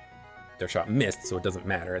fine. Their shot missed, so it doesn't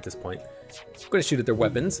matter at this point. I'm gonna shoot at their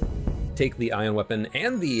weapons, take the ion weapon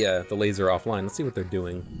and the laser offline. Let's see what they're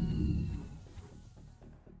doing.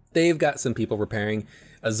 They've got some people repairing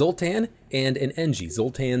a Zoltan and an NG.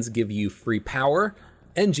 Zoltans give you free power.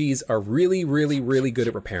 NGs are really, really, really good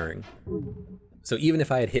at repairing. So even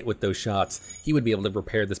if I had hit with those shots, he would be able to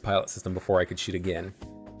repair this pilot system before I could shoot again.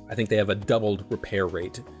 I think they have a doubled repair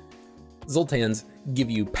rate. Zoltans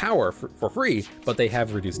give you power for free, but they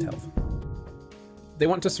have reduced health. They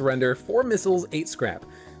want to surrender 4 missiles, 8 scrap.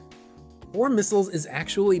 4 missiles is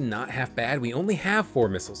actually not half bad. We only have 4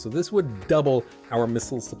 missiles, so this would double our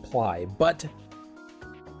missile supply, but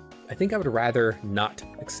I think I would rather not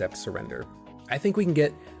accept surrender. I think we can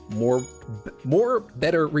get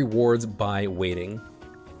better rewards by waiting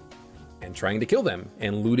and trying to kill them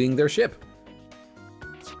and looting their ship.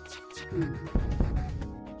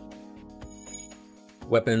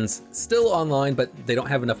 Weapons still online, but they don't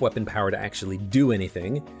have enough weapon power to actually do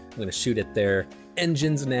anything. I'm gonna shoot at their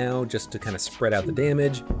engines now just to kind of spread out the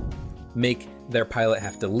damage, make their pilot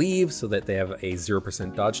have to leave so that they have a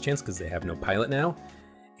 0% dodge chance because they have no pilot now.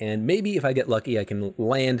 And maybe if I get lucky, I can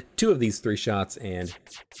land 2 of these 3 shots and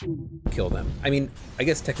kill them. I mean, I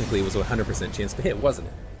guess technically it was a 100% chance to hit, wasn't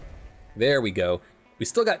it? There we go. We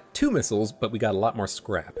still got 2 missiles, but we got a lot more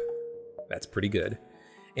scrap. That's pretty good.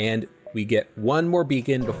 And we get 1 more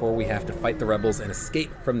beacon before we have to fight the rebels and escape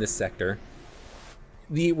from this sector.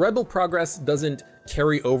 The rebel progress doesn't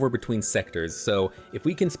carry over between sectors, so if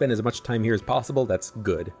we can spend as much time here as possible, that's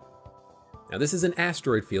good. Now this is an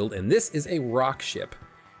asteroid field, and this is a rock ship.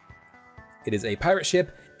 It is a pirate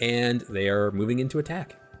ship, and they are moving into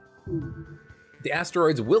attack. The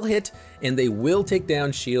asteroids will hit, and they will take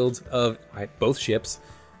down shields of both ships.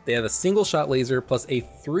 They have a single shot laser plus a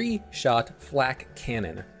 3-shot flak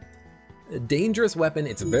cannon. A dangerous weapon,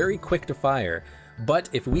 it's very quick to fire, but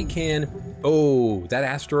if we can, oh, that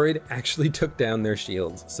asteroid actually took down their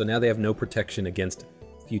shields, so now they have no protection against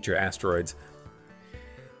future asteroids.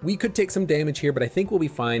 We could take some damage here, but I think we'll be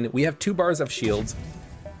fine. We have 2 bars of shields.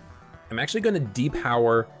 I'm actually going to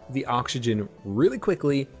depower the oxygen really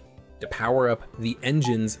quickly to power up the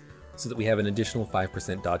engines so that we have an additional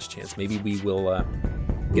 5% dodge chance. Maybe we will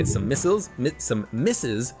get some missiles, some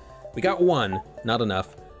misses. We got 1, not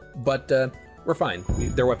enough, but we're fine.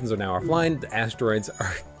 Their weapons are now offline. The asteroids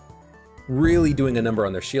are really doing a number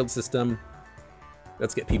on their shield system.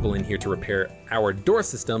 Let's get people in here to repair our door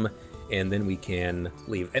system and then we can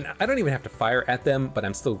leave. And I don't even have to fire at them, but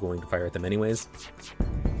I'm still going to fire at them anyways.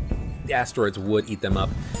 The asteroids would eat them up.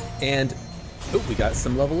 And, oh, we got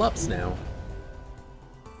some level ups now.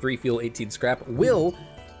 3 fuel, 18 scrap. Will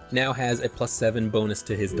now has a +7 bonus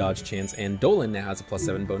to his dodge chance, and Dolan now has a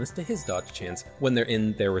 +7 bonus to his dodge chance when they're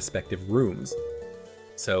in their respective rooms.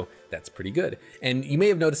 So that's pretty good. And you may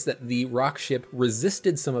have noticed that the rock ship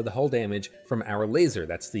resisted some of the hull damage from our laser.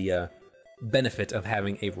 That's the benefit of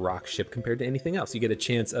having a rock ship compared to anything else. You get a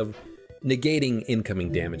chance of negating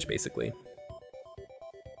incoming damage, basically.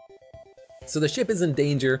 So the ship is in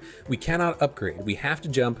danger. We cannot upgrade. We have to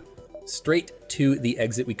jump straight to the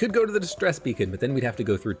exit. We could go to the distress beacon, but then we'd have to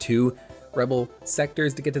go through 2 rebel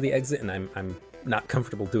sectors to get to the exit, and I'm not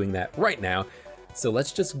comfortable doing that right now. So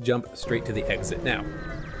let's just jump straight to the exit. Now,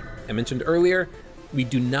 I mentioned earlier, we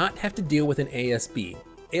do not have to deal with an ASB.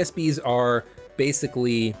 ASBs are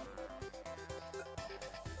basically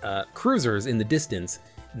cruisers in the distance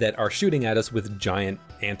that are shooting at us with giant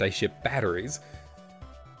anti-ship batteries.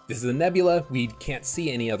 This is a nebula. We can't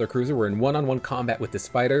see any other cruiser. We're in one-on-one combat with this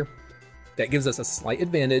fighter. That gives us a slight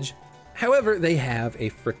advantage. However, they have a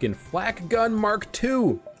frickin' flak gun Mark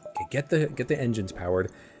II. Okay, get the engines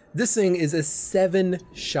powered. This thing is a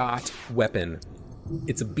 7-shot weapon.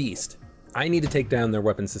 It's a beast. I need to take down their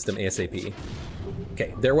weapon system ASAP.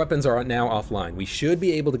 Okay, their weapons are now offline. We should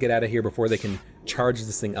be able to get out of here before they can charge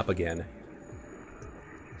this thing up again.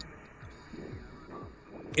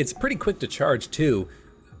 It's pretty quick to charge too.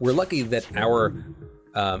 We're lucky that our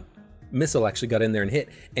missile actually got in there and hit,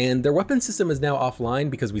 and their weapon system is now offline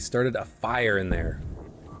because we started a fire in there.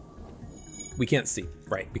 We can't see,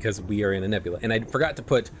 right, because we are in a nebula. And I forgot to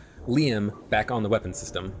put Liam back on the weapon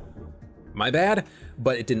system. My bad,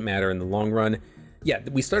 but it didn't matter in the long run. Yeah,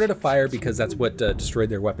 we started a fire because that's what destroyed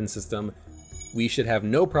their weapon system. We should have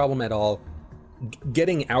no problem at all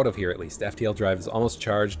getting out of here, at least. The FTL drive is almost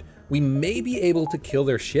charged. We may be able to kill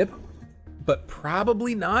their ship, but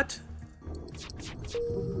probably not.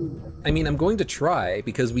 I mean, I'm going to try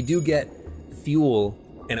because we do get fuel,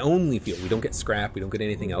 and only fuel. We don't get scrap, we don't get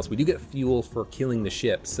anything else. We do get fuel for killing the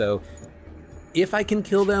ship, so if I can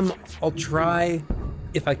kill them, I'll try.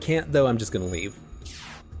 If I can't, though, I'm just gonna leave.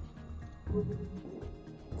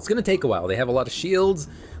 It's gonna take a while. They have a lot of shields.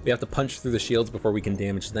 We have to punch through the shields before we can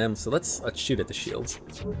damage them, so let's shoot at the shields.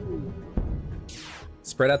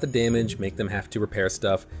 Spread out the damage, make them have to repair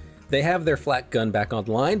stuff. They have their flak gun back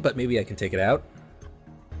online, but maybe I can take it out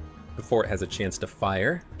before it has a chance to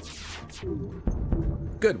fire.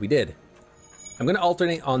 Good, we did. I'm gonna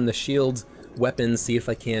alternate on the shields, weapons, see if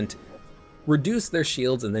I can't reduce their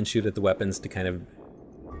shields and then shoot at the weapons to kind of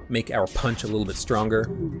make our punch a little bit stronger.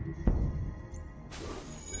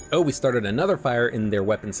 Oh, we started another fire in their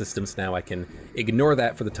weapon systems. Now I can ignore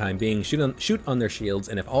that for the time being, shoot on their shields,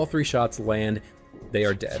 and if all 3 shots land, they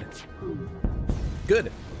are dead.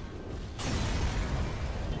 Good.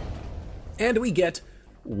 And we get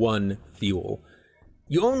 1 fuel.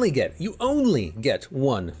 You only get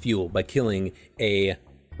 1 fuel by killing a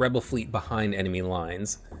rebel fleet behind enemy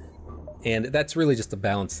lines. And that's really just a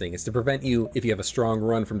balance thing. It's to prevent you, if you have a strong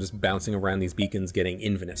run, from just bouncing around these beacons getting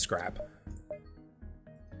infinite scrap.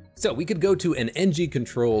 So we could go to an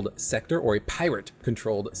NG-controlled sector or a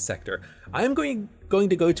pirate-controlled sector. I'm going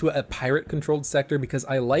to go to a pirate-controlled sector because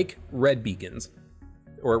I like red beacons,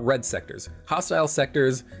 or red sectors. Hostile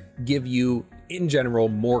sectors give you, in general,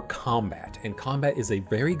 more combat, and combat is a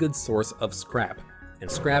very good source of scrap.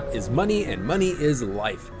 And scrap is money, and money is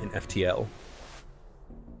life in FTL.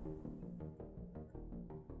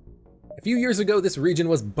 A few years ago, this region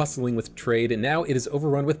was bustling with trade, and now it is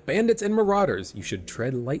overrun with bandits and marauders. You should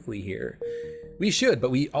tread lightly here. We should,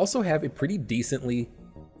 but we also have a pretty decently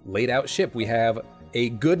laid out ship. We have a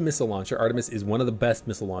good missile launcher. Artemis is one of the best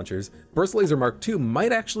missile launchers. Burst Laser Mark II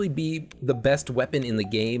might actually be the best weapon in the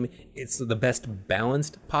game. It's the best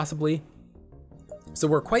balanced, possibly. So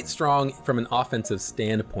we're quite strong from an offensive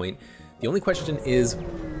standpoint. The only question is,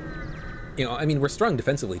 you know, I mean, we're strong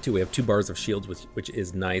defensively too. We have 2 bars of shields, which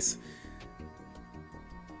is nice.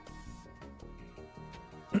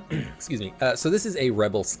 Excuse me. So this is a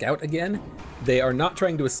Rebel Scout again. They are not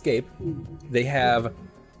trying to escape. They have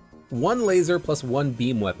 1 laser plus 1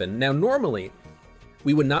 beam weapon. Now normally,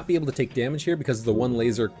 we would not be able to take damage here because the 1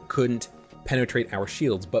 laser couldn't penetrate our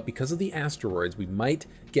shields, but because of the asteroids, we might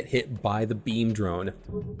get hit by the beam drone.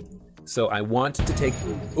 So I want to take,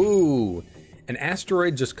 ooh, an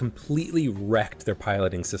asteroid just completely wrecked their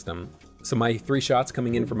piloting system. So my 3 shots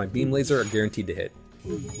coming in from my beam laser are guaranteed to hit.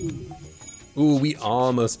 Ooh, we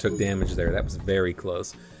almost took damage there. That was very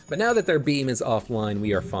close. But now that their beam is offline,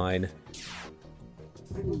 we are fine.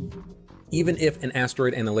 Even if an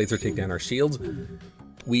asteroid and a laser take down our shields,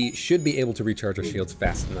 we should be able to recharge our shields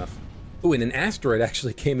fast enough. Ooh, and an asteroid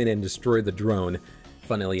actually came in and destroyed the drone,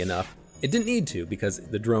 funnily enough. It didn't need to because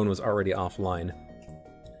the drone was already offline.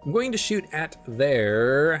 I'm going to shoot at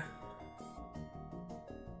their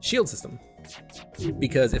shield system,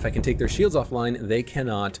 because if I can take their shields offline, they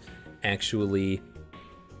cannot actually,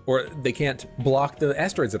 or they can't block the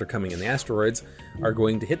asteroids that are coming in. The asteroids are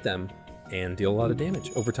going to hit them and deal a lot of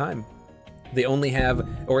damage over time. They only have,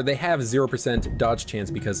 or they have 0% dodge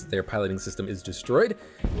chance because their piloting system is destroyed.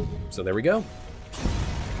 So there we go.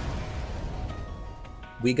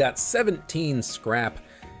 We got 17 scrap,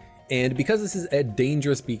 and because this is a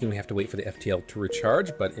dangerous beacon, we have to wait for the FTL to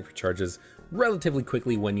recharge, but it recharges relatively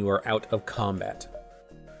quickly when you are out of combat.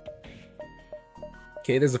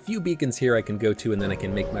 Okay, there's a few beacons here I can go to, and then I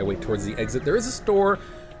can make my way towards the exit. There is a store,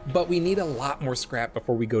 but we need a lot more scrap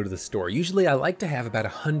before we go to the store. Usually I like to have about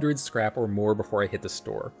 100 scrap or more before I hit the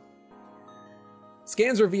store.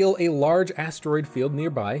 Scans reveal a large asteroid field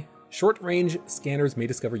nearby. Short-range scanners may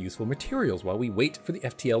discover useful materials while we wait for the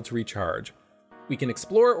FTL to recharge. We can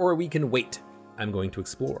explore or we can wait. I'm going to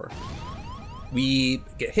explore. We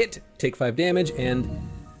get hit, take 5 damage, and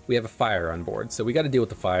we have a fire on board, so we got to deal with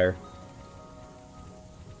the fire.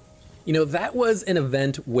 You know, that was an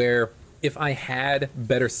event where if I had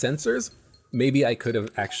better sensors, maybe I could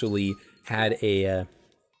have actually had a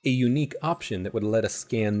unique option that would let us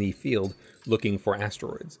scan the field looking for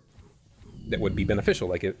asteroids. That would be beneficial,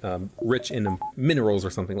 like rich in minerals or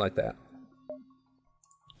something like that.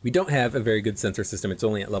 We don't have a very good sensor system. It's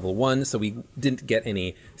only at level 1, so we didn't get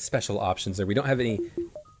any special options there. We don't have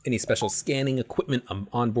any special scanning equipment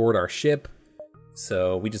on board our ship,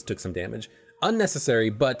 so we just took some damage. Unnecessary,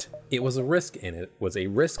 but it was a risk, and it was a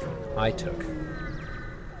risk I took.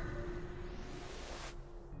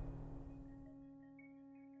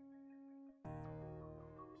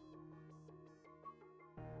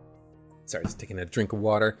 Sorry, just taking a drink of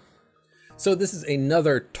water. So this is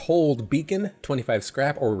another told beacon, 25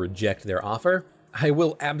 scrap or reject their offer. I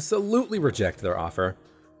will absolutely reject their offer.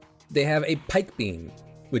 They have a pike beam,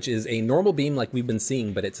 which is a normal beam like we've been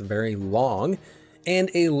seeing, but it's very long, and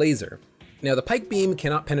a laser. Now the pike beam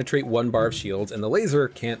cannot penetrate 1 bar of shields, and the laser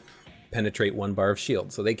can't penetrate 1 bar of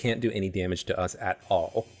shield, so they can't do any damage to us at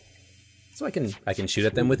all. So I can shoot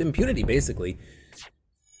at them with impunity, basically.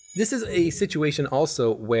 This is a situation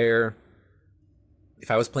also where if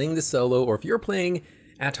I was playing this solo, or if you're playing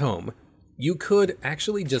at home, you could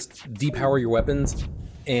actually just depower your weapons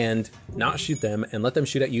and not shoot them and let them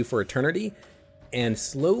shoot at you for eternity, and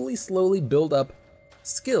slowly build up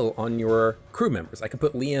skill on your crew members. I could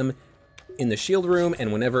put Liam in the shield room,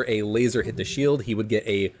 and whenever a laser hit the shield, he would get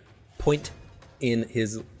a point in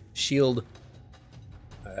his shield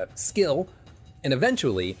skill, and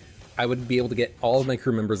eventually I would be able to get all of my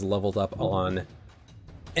crew members leveled up on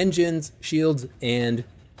engines, shields, and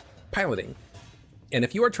piloting. And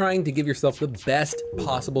if you are trying to give yourself the best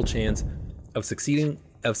possible chance of succeeding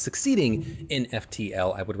in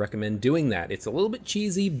FTL, I would recommend doing that. It's a little bit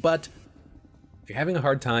cheesy, but if you're having a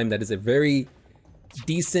hard time, that is a very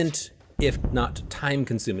decent, if not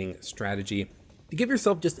time-consuming strategy to give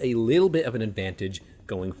yourself just a little bit of an advantage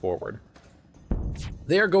going forward.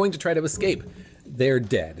 They are going to try to escape. They're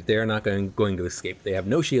dead. They're not going to escape. They have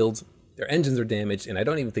no shields. Their engines are damaged, and I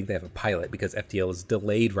don't even think they have a pilot because FTL is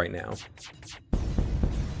delayed right now.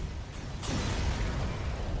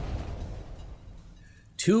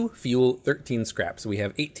 Two fuel, 13 scrap. So we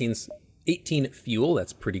have 18 fuel.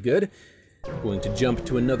 That's pretty good. Going to jump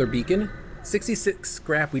to another beacon. 66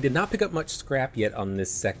 scrap. We did not pick up much scrap yet on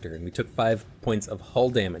this sector, and we took 5 points of hull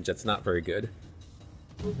damage. That's not very good.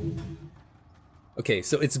 Okay,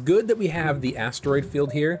 so it's good that we have the asteroid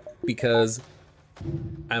field here because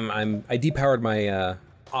I depowered my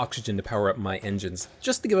oxygen to power up my engines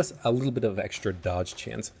just to give us a little bit of extra dodge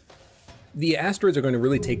chance. The asteroids are going to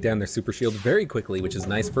really take down their super shield very quickly, which is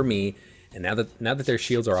nice for me. And now that their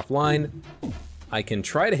shields are offline, I can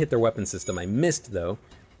try to hit their weapon system. I missed though.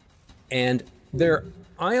 And their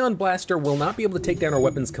ion blaster will not be able to take down our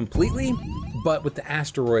weapons completely, but with the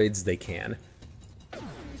asteroids they can.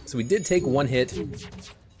 So we did take 1 hit,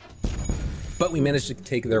 but we managed to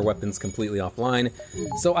take their weapons completely offline,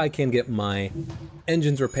 so I can get my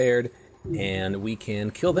engines repaired and we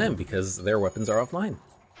can kill them because their weapons are offline.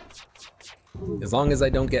 As long as I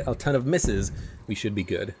don't get a ton of misses, we should be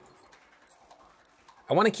good.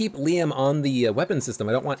 I want to keep Liam on the weapon system.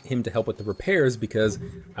 I don't want him to help with the repairs because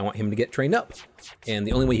I want him to get trained up. And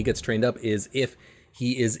the only way he gets trained up is if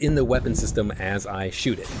he is in the weapon system as I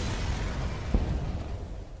shoot it.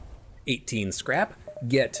 18 scrap.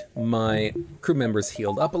 Get my crew members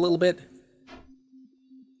healed up a little bit.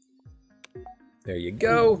 There you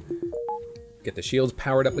go. Get the shields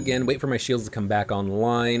powered up again. Wait for my shields to come back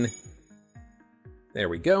online. There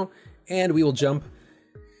we go. And we will jump.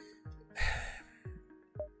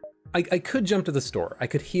 I could jump to the store. I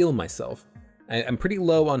could heal myself. I'm pretty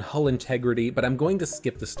low on hull integrity, but I'm going to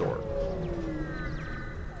skip the store.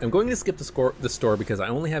 I'm going to skip the store because I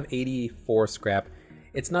only have 84 scrap.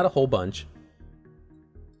 It's not a whole bunch.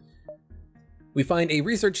 We find a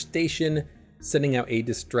research station sending out a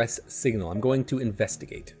distress signal. I'm going to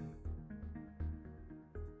investigate.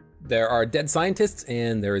 There are dead scientists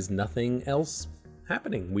and there is nothing else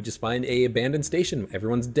happening. We just find a abandoned station.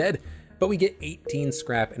 Everyone's dead, but we get 18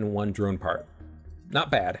 scrap and 1 drone part.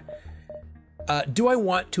 Not bad. Do I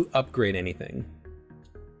want to upgrade anything?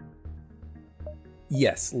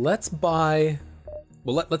 Yes, let's buy,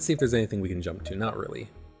 well, let's see if there's anything we can jump to. Not really.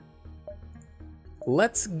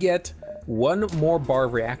 Let's get 1 more bar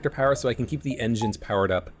of reactor power so I can keep the engines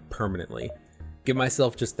powered up permanently. Give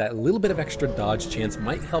myself just that little bit of extra dodge chance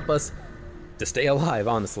might help us to stay alive,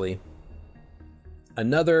 honestly.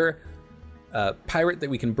 Another pirate that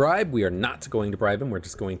we can bribe. We are not going to bribe him, we're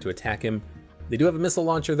just going to attack him. They do have a missile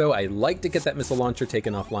launcher though. I like to get that missile launcher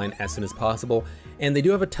taken offline as soon as possible. And they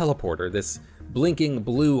do have a teleporter. This blinking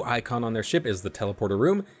blue icon on their ship is the teleporter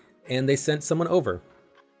room, and they sent someone over.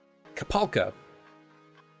 Kapalka.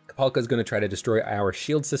 Kapalka is going to try to destroy our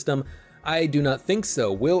shield system. I do not think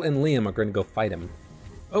so. Will and Liam are going to go fight him.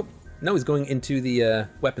 Oh, no, he's going into the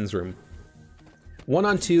weapons room. 1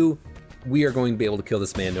 on 2, we are going to be able to kill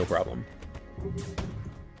this man, no problem.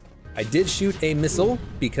 I did shoot a missile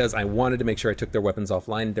because I wanted to make sure I took their weapons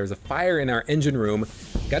offline. There's a fire in our engine room.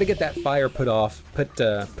 Got to get that fire put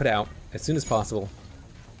out as soon as possible.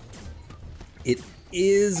 It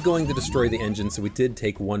is going to destroy the engine, so we did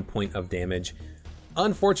take 1 point of damage.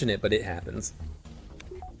 Unfortunate, but it happens.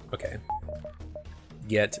 Okay.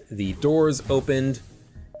 Get the doors opened,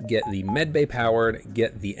 get the medbay powered,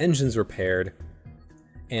 get the engines repaired.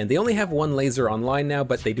 And they only have 1 laser online now,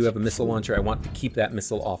 but they do have a missile launcher. I want to keep that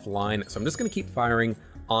missile offline, so I'm just gonna keep firing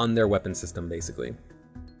on their weapon system, basically.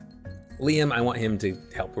 Liam, I want him to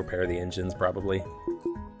help repair the engines, probably.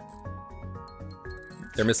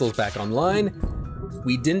 Their missile's back online.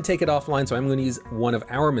 We didn't take it offline, so I'm gonna use 1 of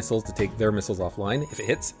our missiles to take their missiles offline. If it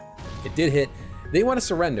hits, it did hit. They want to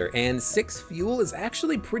surrender, and 6 fuel is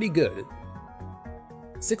actually pretty good.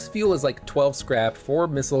 6 fuel is like 12 scrap, 4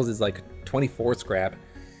 missiles is like 24 scrap.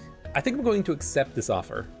 I think I'm going to accept this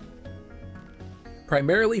offer.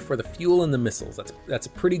 Primarily for the fuel and the missiles, that's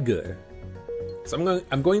pretty good. So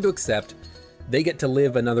I'm going to accept. They get to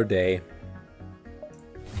live another day.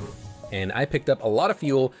 And I picked up a lot of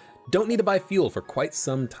fuel. Don't need to buy fuel for quite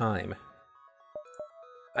some time.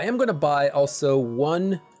 I am going to buy also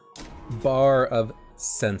 1 bar of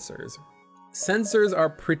sensors. Sensors are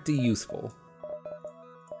pretty useful.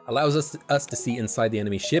 Allows us to see inside the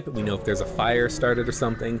enemy ship. We know if there's a fire started or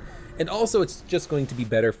something. And also it's just going to be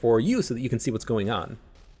better for you so that you can see what's going on.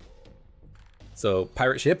 So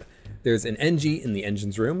pirate ship, there's an NG in the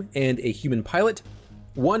engines room and a human pilot,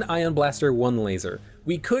 1 ion blaster, 1 laser.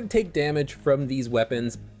 We could take damage from these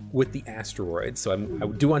weapons with the asteroids, so I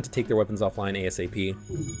do want to take their weapons offline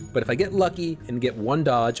ASAP. But if I get lucky and get 1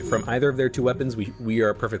 dodge from either of their 2 weapons, we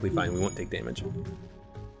are perfectly fine. We won't take damage.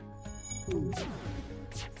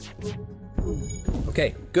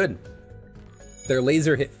 Okay, good. Their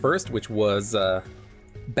laser hit first, which was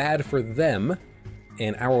bad for them,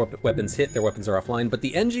 and our weapons hit, their weapons are offline, but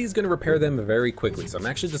the NG is going to repair them very quickly, so I'm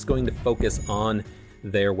actually just going to focus on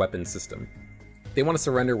their weapon system. They want to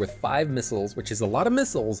surrender with 5 missiles, which is a lot of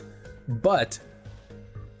missiles, but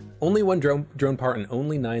only 1 drone part and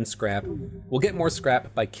only 9 scrap. We'll get more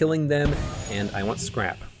scrap by killing them, and I want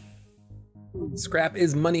scrap. Scrap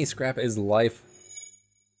is money, scrap is life.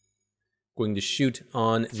 Going to shoot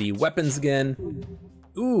on the weapons again.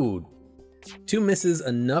 Ooh, 2 misses,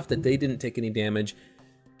 enough that they didn't take any damage.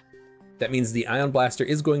 That means the ion blaster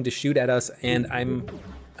is going to shoot at us, and I'm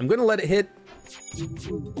gonna let it hit.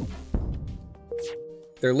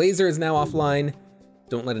 Their laser is now offline.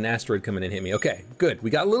 Don't let an asteroid come in and hit me. Okay, good.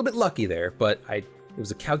 We got a little bit lucky there, but it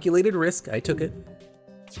was a calculated risk. I took it.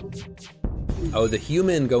 Oh, the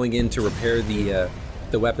human going in to repair the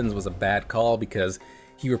weapons was a bad call because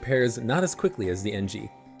he repairs not as quickly as the NG.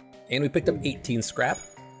 And we picked up 18 scrap,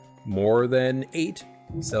 more than 8.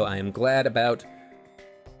 So I am glad about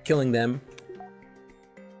killing them.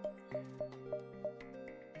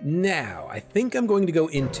 Now, I think I'm going to go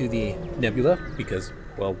into the nebula because,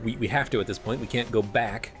 well, we have to at this point. We can't go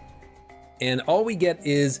back. And all we get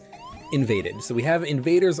is invaded. So we have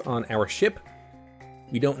invaders on our ship.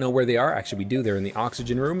 We don't know where they are. Actually, we do. They're in the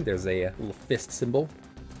oxygen room. There's a little fist symbol.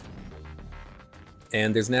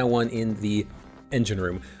 And there's now one in the engine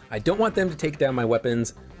room. I don't want them to take down my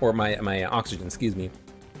weapons, or my oxygen, excuse me.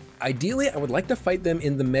 Ideally, I would like to fight them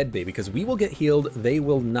in the med bay because we will get healed, they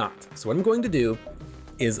will not. So what I'm going to do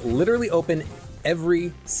is literally open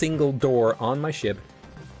every single door on my ship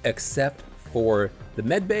except for the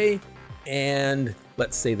med bay and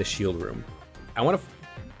let's say the shield room. I want to,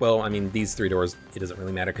 well, I mean, these 3 doors, it doesn't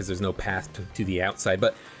really matter because there's no path to the outside,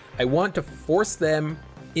 but I want to force them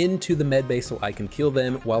into the med bay so I can kill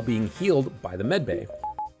them while being healed by the med bay.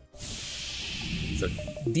 So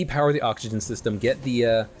depower the oxygen system, get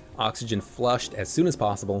the oxygen flushed as soon as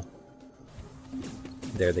possible.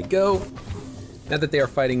 There they go. Now that they are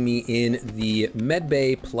fighting me in the med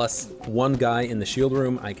bay plus 1 guy in the shield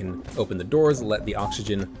room, I can open the doors, let the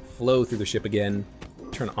oxygen flow through the ship again,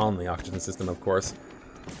 turn on the oxygen system, of course.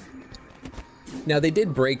 Now they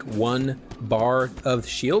did break 1 bar of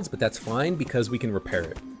shields, but that's fine because we can repair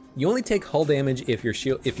it. You only take hull damage if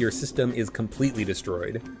your system is completely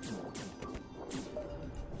destroyed.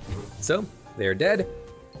 So they're dead.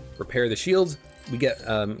 Repair the shields. We get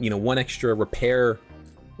 1 extra repair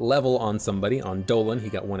level on somebody. On Dolan, he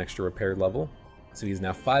got 1 extra repair level, so he's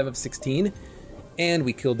now 5 of 16. And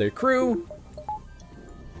we killed their crew.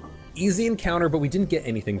 Easy encounter, but we didn't get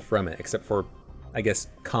anything from it except for, I guess,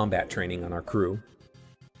 combat training on our crew.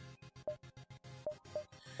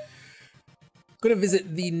 I'm gonna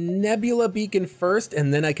visit the Nebula beacon first,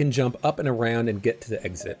 and then I can jump up and around and get to the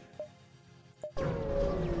exit.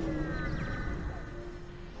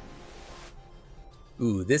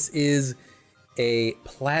 Ooh, this is a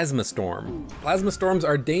plasma storm. Plasma storms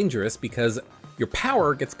are dangerous because your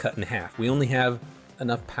power gets cut in half. We only have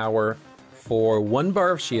enough power for 1 bar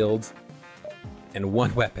of shields and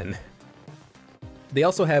 1 weapon. They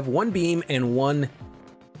also have 1 beam and 1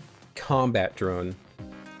 combat drone.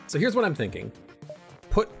 So here's what I'm thinking.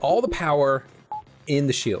 Put all the power in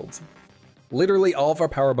the shields. Literally all of our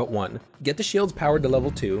power but 1. Get the shields powered to level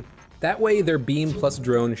 2. That way their beam plus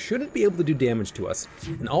drone shouldn't be able to do damage to us.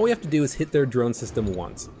 And all we have to do is hit their drone system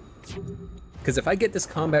once. Because if I get this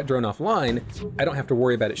combat drone offline, I don't have to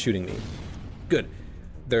worry about it shooting me. Good.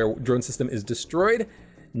 Their drone system is destroyed.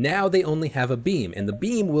 Now they only have a beam, and the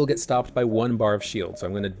beam will get stopped by 1 bar of shield. So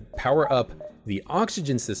I'm going to power up the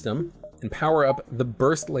oxygen system and power up the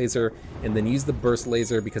burst laser, and then use the burst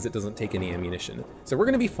laser because it doesn't take any ammunition. So we're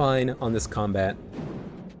going to be fine on this combat.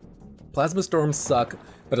 Plasma storms suck,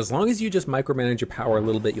 but as long as you just micromanage your power a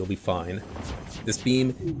little bit, you'll be fine. This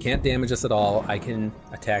beam can't damage us at all. I can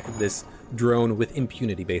attack this drone with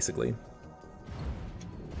impunity, basically.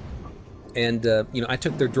 And, I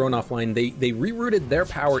took their drone offline. They rerouted their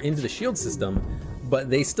power into the shield system, but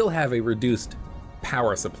they still have a reduced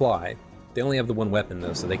power supply. They only have the 1 weapon,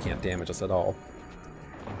 though, so they can't damage us at all.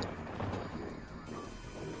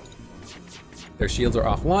 Their shields are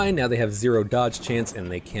offline. Now they have 0 dodge chance, and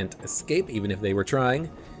they can't escape, even if they were trying.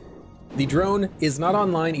 The drone is not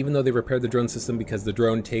online, even though they repaired the drone system, because the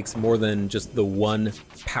drone takes more than just the 1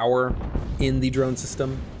 power in the drone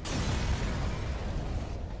system.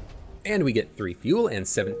 And we get 3 fuel and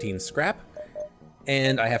 17 scrap.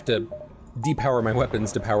 And I have to depower my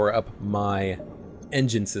weapons to power up my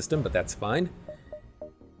engine system, but that's fine.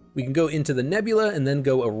 We can go into the nebula and then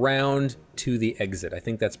go around to the exit. I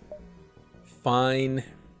think that's fine.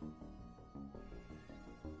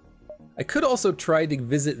 I could also try to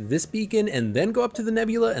visit this beacon and then go up to the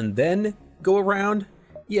nebula and then go around.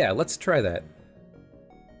 Yeah, let's try that.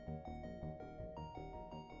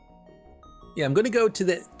 Yeah, I'm gonna go to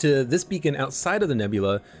this beacon outside of the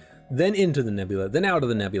nebula, then into the nebula, then out of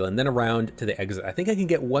the nebula, and then around to the exit. I think I can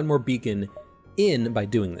get 1 more beacon in by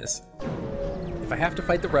doing this. If I have to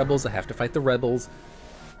fight the rebels, I have to fight the rebels.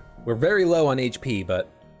 We're very low on HP, but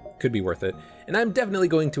could be worth it. And I'm definitely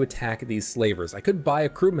going to attack these slavers. I could buy a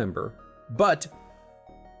crew member, but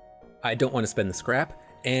I don't want to spend the scrap,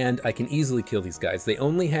 and I can easily kill these guys. They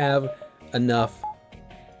only have enough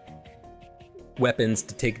weapons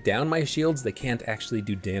to take down my shields. They can't actually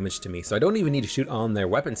do damage to me, so I don't even need to shoot on their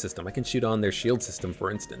weapon system. I can shoot on their shield system, for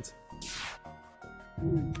instance.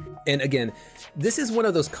 And again, this is one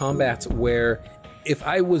of those combats where if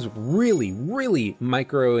I was really, really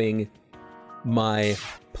microing my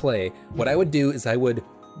play, what I would do is I would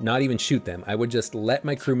not even shoot them. I would just let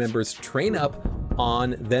my crew members train up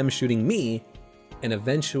on them shooting me and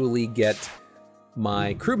eventually get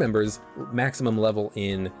my crew members maximum level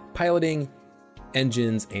in piloting,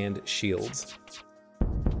 engines, and shields.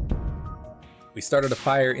 We started a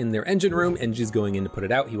fire in their engine room. Engi's going in to put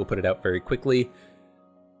it out. He will put it out very quickly.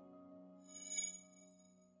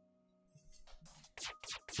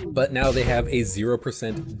 But now they have a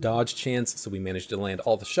 0% dodge chance, so we managed to land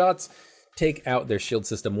all the shots. take out their shield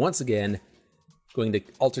system once again. Going to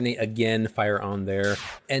alternate again, fire on their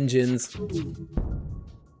engines.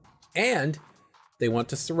 And they want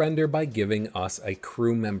to surrender by giving us a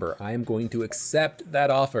crew member. I am going to accept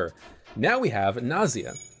that offer. Now we have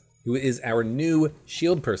Nausea, who is our new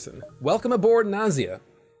shield person. Welcome aboard, Nausea.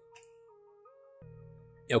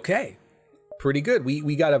 Okay, pretty good.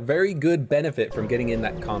 We got a very good benefit from getting in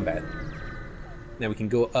that combat. Now we can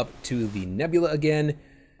go up to the Nebula again,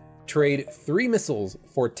 trade 3 missiles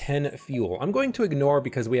for 10 fuel. I'm going to ignore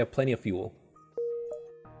because we have plenty of fuel.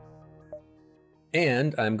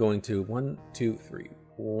 And I'm going to 1, 2, 3,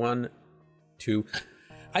 1, 2.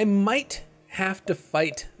 I might have to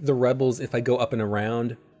fight the rebels if I go up and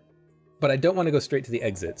around, but I don't want to go straight to the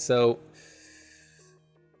exit. So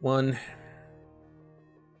 1,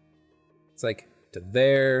 it's like to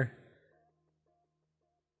there.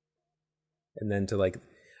 And then to like,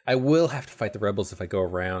 I will have to fight the rebels if I go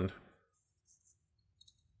around.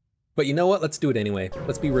 But you know what? Let's do it anyway.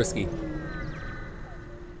 Let's be risky.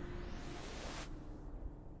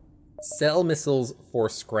 Sell missiles for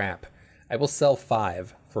scrap. I will sell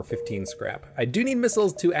 5 for 15 scrap. I do need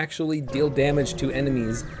missiles to actually deal damage to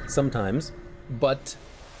enemies sometimes, but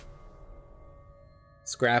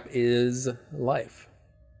scrap is life.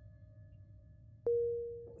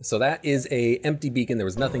 So that is a empty beacon. There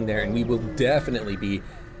was nothing there, and we will definitely be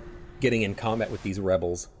getting in combat with these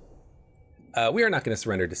rebels. We are not going to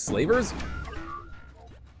surrender to slavers.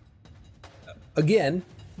 Again,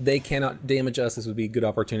 they cannot damage us. This would be a good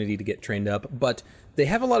opportunity to get trained up, but they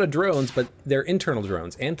have a lot of drones, but they're internal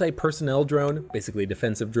drones. Anti-personnel drone, basically a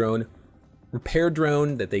defensive drone. Repair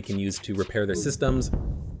drone that they can use to repair their systems.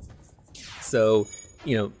 So,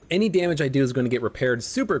 you know, any damage I do is going to get repaired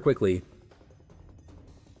super quickly,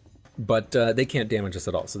 but they can't damage us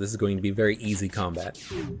at all. So this is going to be very easy combat.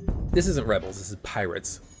 This isn't rebels, this is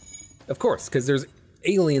pirates. Of course, because there's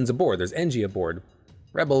aliens aboard, there's NG aboard.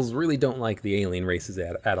 Rebels really don't like the alien races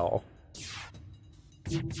at all.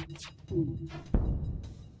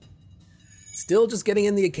 Still just getting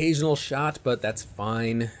in the occasional shot, but that's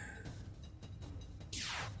fine.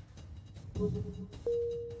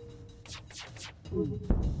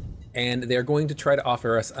 And they're going to try to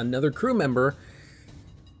offer us another crew member.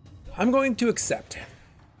 I'm going to accept.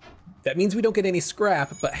 That means we don't get any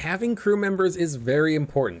scrap, but having crew members is very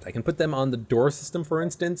important. I can put them on the door system, for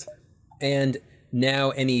instance, and now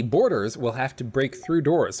any boarders will have to break through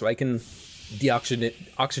doors, so I can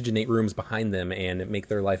oxygenate rooms behind them and make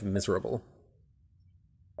their life miserable.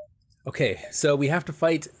 Okay, so we have to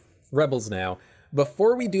fight rebels now.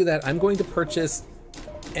 Before we do that, I'm going to purchase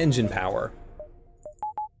engine power.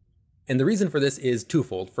 And the reason for this is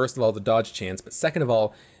twofold. First of all, the dodge chance, but second of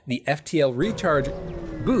all, the FTL recharge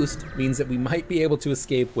boost means that we might be able to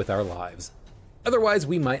escape with our lives. Otherwise,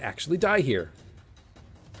 we might actually die here.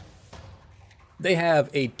 They have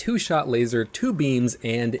a 2-shot laser, 2 beams,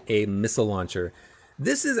 and a missile launcher.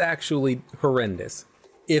 This is actually horrendous.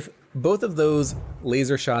 If both of those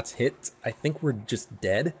laser shots hit, I think we're just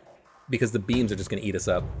dead because the beams are just gonna eat us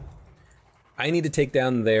up. I need to take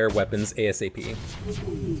down their weapons ASAP.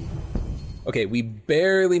 Okay, we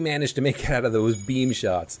barely managed to make it out of those beam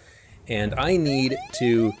shots, and I need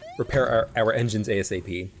to repair our engines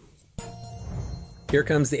ASAP. Here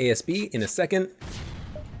comes the ASB in a second.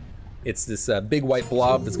 It's this big white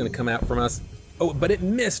blob that's gonna come out from us. Oh, but it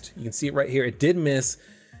missed. You can see it right here. It did miss.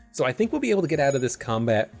 So I think we'll be able to get out of this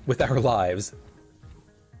combat with our lives.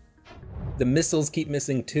 The missiles keep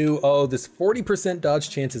missing too. Oh, this 40% dodge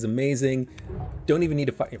chance is amazing. Don't even need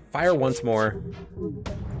to fire once more.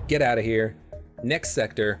 Get out of here. Next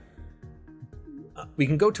sector. We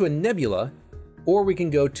can go to a nebula, or we can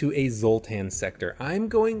go to a Zoltan sector. I'm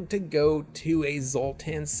going to go to a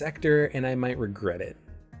Zoltan sector, and I might regret it.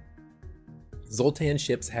 Zoltan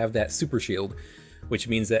ships have that super shield, which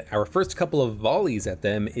means that our first couple of volleys at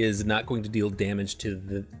them is not going to deal damage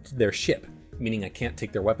to their ship, meaning I can't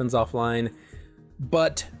take their weapons offline,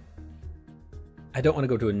 but I don't want to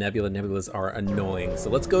go to a nebula. Nebulas are annoying. So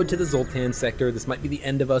let's go to the Zoltan sector. This might be the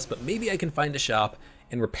end of us, but maybe I can find a shop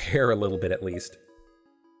and repair a little bit at least.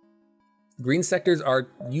 Green sectors are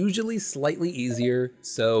usually slightly easier,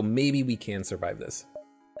 so maybe we can survive this.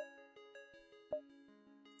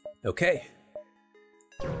 Okay.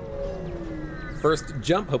 First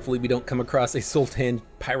jump, hopefully we don't come across a Zoltan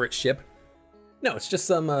pirate ship. No, it's just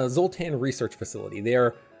some Zoltan research facility. They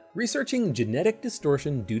are researching genetic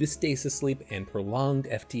distortion due to stasis sleep and prolonged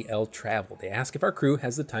FTL travel. They ask if our crew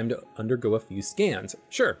has the time to undergo a few scans.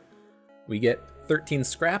 Sure. We get 13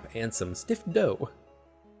 scrap and some stiff dough.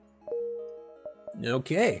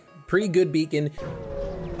 Okay, pretty good beacon.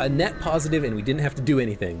 a net positive and we didn't have to do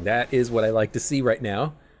anything. That is what I like to see right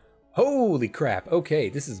now. Holy crap. Okay,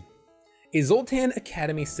 this is... A Zoltan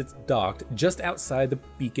Academy sits docked just outside the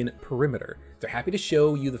beacon perimeter. They're happy to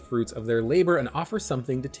show you the fruits of their labor and offer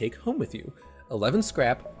something to take home with you. 11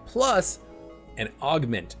 scrap plus an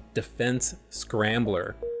augment defense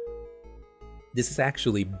scrambler. This is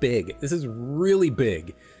actually big. This is really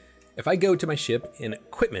big. If I go to my ship in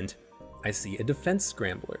equipment, I see a defense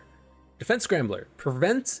scrambler. Defense scrambler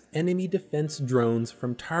prevents enemy defense drones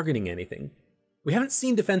from targeting anything. We haven't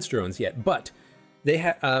seen defense drones yet, but they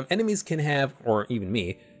have enemies can have, or even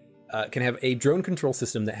me, can have a drone control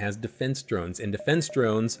system that has defense drones, and defense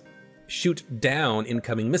drones shoot down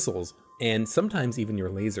incoming missiles and sometimes even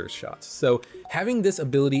your laser shots. So having this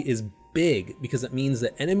ability is big because it means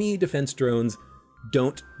that enemy defense drones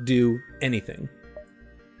don't do anything.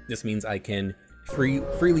 This means I can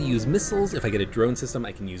freely use missiles. If I get a drone system,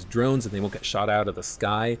 I can use drones and they won't get shot out of the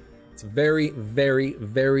sky. It's a very, very,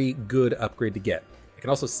 very good upgrade to get. I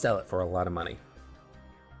can also sell it for a lot of money.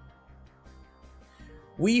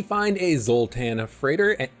 We find a Zoltan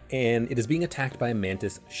freighter and it is being attacked by a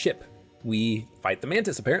Mantis ship. We fight the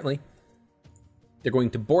Mantis apparently. They're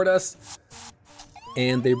going to board us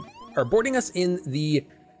and they are boarding us in the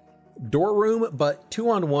door room, but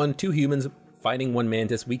 2-on-1, 2 humans fighting 1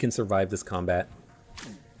 Mantis. We can survive this combat.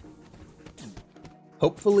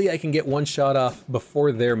 Hopefully I can get 1 shot off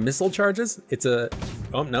before their missile charges. It's a,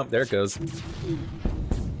 oh no, there it goes.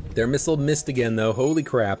 Their missile missed again though, holy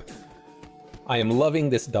crap. I am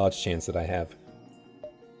loving this dodge chance that I have.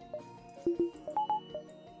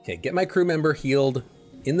 Okay, get my crew member healed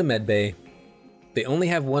in the med bay. They only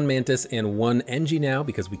have 1 Mantis and 1 NG now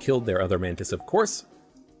because we killed their other Mantis, of course.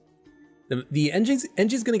 The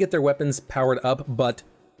NG's gonna get their weapons powered up, but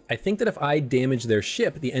I think that if I damage their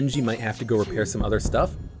ship, the NG might have to go repair some other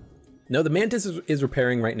stuff. No, the Mantis is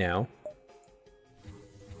repairing right now.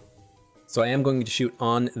 So I am going to shoot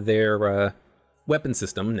on their weapon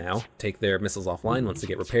system now, take their missiles offline once they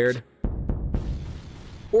get repaired.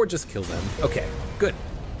 Or just kill them. Okay, good.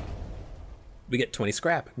 We get 20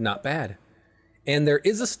 scrap, not bad. And there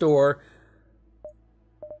is a store.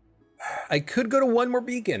 I could go to 1 more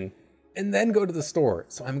beacon and then go to the store.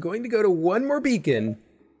 So I'm going to go to 1 more beacon,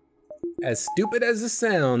 as stupid as this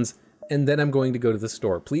sounds, and then I'm going to go to the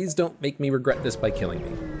store. Please don't make me regret this by killing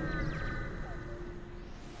me.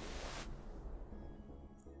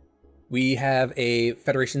 We have a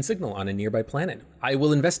Federation signal on a nearby planet. I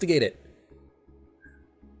will investigate it.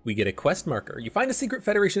 We get a quest marker. You find a secret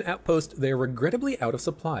Federation outpost. They are regrettably out of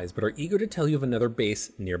supplies, but are eager to tell you of another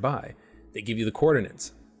base nearby. They give you the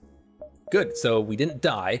coordinates. Good, so we didn't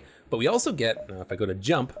die, but we also get, if I go to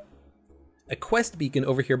jump, a quest beacon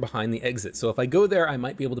over here behind the exit. So if I go there, I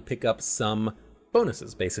might be able to pick up some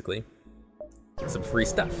bonuses, basically. Some free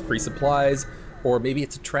stuff, free supplies, or maybe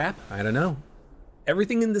it's a trap, I don't know.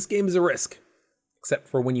 Everything in this game is a risk, except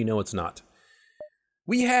for when you know it's not.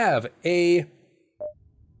 We have a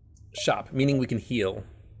shop, meaning we can heal.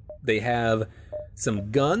 They have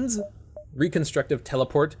some guns, reconstructive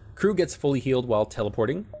teleport, crew gets fully healed while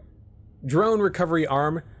teleporting. Drone recovery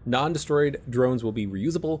arm, non-destroyed drones will be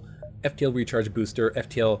reusable. FTL recharge booster,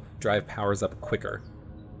 FTL drive powers up quicker.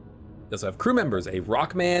 They also have crew members, a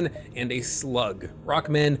Rockman and a Slug.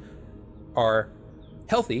 Rockmen are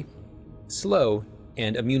healthy, slow,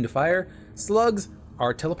 and immune to fire. Slugs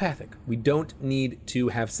are telepathic. We don't need to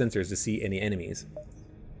have sensors to see any enemies.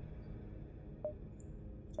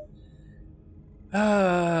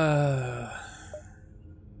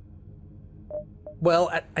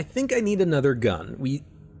 Well, I think I need another gun.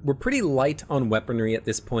 We're pretty light on weaponry at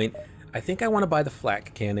this point. I think I want to buy the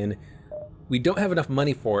flak cannon. We don't have enough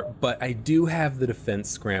money for it, but I do have the defense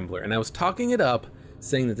scrambler. And I was talking it up,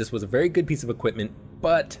 saying that this was a very good piece of equipment,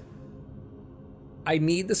 but I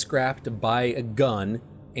need the scrap to buy a gun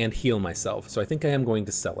and heal myself. So I think I am going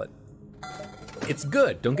to sell it. It's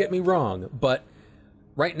good, don't get me wrong, but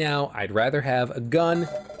right now I'd rather have a gun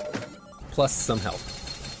plus some health.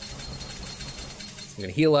 I'm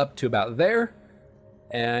gonna heal up to about there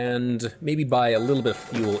and maybe buy a little bit of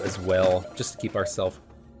fuel as well, just to keep ourselves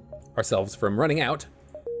from running out.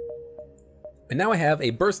 And now I have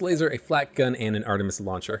a burst laser, a flak gun, and an Artemis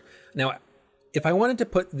launcher. Now, if I wanted to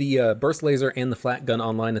put the burst laser and the flak gun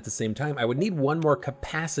online at the same time, I would need 1 more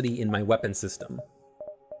capacity in my weapon system.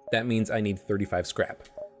 That means I need 35 scrap.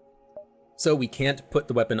 So we can't put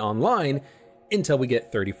the weapon online until we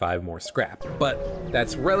get 35 more scrap. But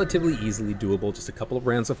that's relatively easily doable, just a couple of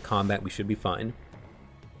rounds of combat, we should be fine.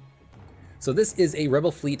 So this is a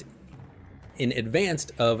Rebel Fleet in advance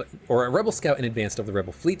of, or a rebel scout in advance of the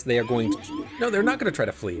rebel fleet. They are going to, no, they're not going to try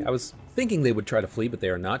to flee. I was thinking they would try to flee, but they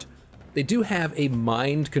are not. They do have a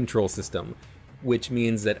mind control system, which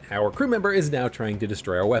means that our crew member is now trying to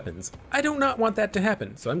destroy our weapons. I do not want that to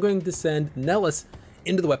happen, so I'm going to send Nellis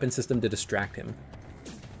into the weapon system to distract him.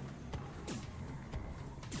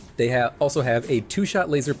 They also have a 2-shot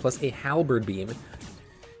laser plus a halberd beam.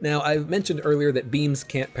 Now, I've mentioned earlier that beams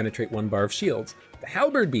can't penetrate 1 bar of shields. The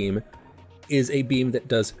halberd beam is a beam that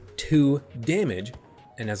does 2 damage,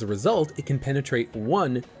 and as a result, it can penetrate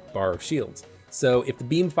 1 bar of shields. So if the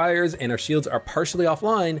beam fires and our shields are partially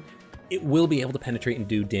offline, it will be able to penetrate and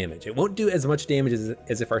do damage. It won't do as much damage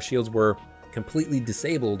as if our shields were completely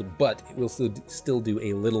disabled, but it will still do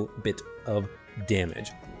a little bit of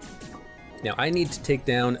damage. Now I need to take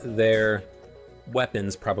down their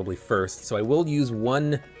weapons probably first, so I will use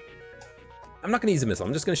one. I'm not gonna use a missile,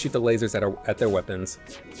 I'm just gonna shoot the lasers at their weapons.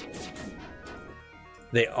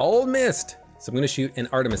 They all missed, so I'm gonna shoot an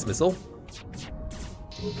Artemis missile.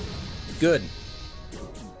 Good.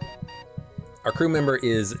 Our crew member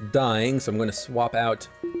is dying, so I'm gonna swap out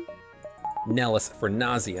Nellis for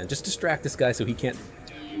Nausea and just distract this guy so he can't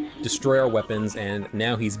destroy our weapons, and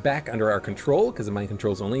now he's back under our control because the mind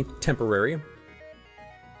control is only temporary.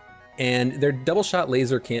 And their double shot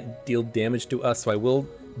laser can't deal damage to us, so I will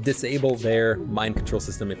disable their mind control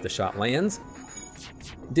system if the shot lands.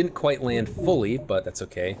 Didn't quite land fully, but that's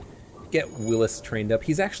okay. Get Willis trained up.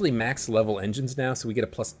 He's actually max level engines now, so we get a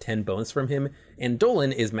 +10 bonus from him. And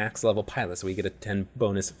Dolan is max level pilot, so we get a 10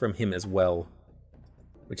 bonus from him as well,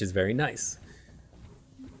 which is very nice.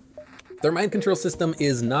 Their mind control system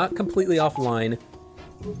is not completely offline.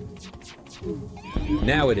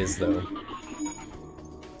 Now it is, though.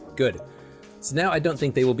 Good. So now I don't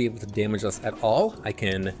think they will be able to damage us at all. I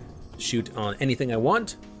can shoot on anything I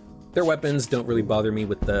want. Their weapons don't really bother me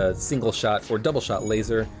with the single shot or double shot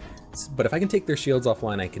laser, but if I can take their shields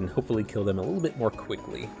offline, I can hopefully kill them a little bit more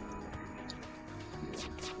quickly.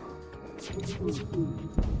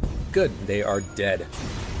 Good, they are dead.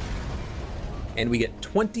 And we get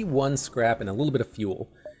 21 scrap and a little bit of fuel.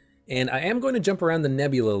 And I am going to jump around the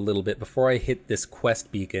nebula a little bit before I hit this quest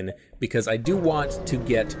beacon, because I do want to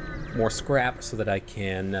get more scrap so that I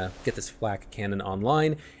can get this flak cannon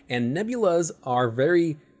online. And nebulas are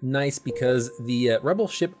very nice because the rebel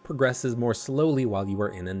ship progresses more slowly while you are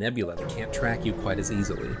in a nebula. They can't track you quite as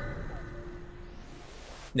easily.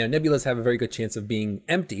 Now, nebulas have a very good chance of being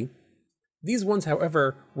empty. These ones,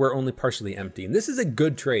 however, were only partially empty. And this is a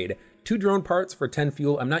good trade. 2 drone parts for 10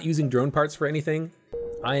 fuel. I'm not using drone parts for anything.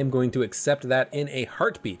 I am going to accept that in a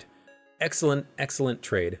heartbeat. Excellent, excellent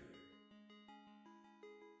trade.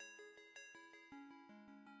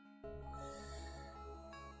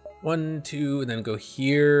 One, two, and then go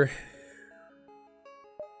here.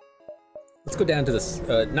 Let's go down to this,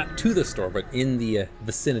 not to the store, but in the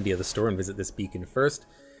vicinity of the store and visit this beacon first.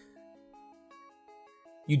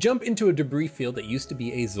 You jump into a debris field that used to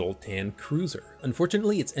be a Zoltan cruiser.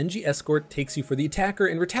 Unfortunately, its NG escort takes you for the attacker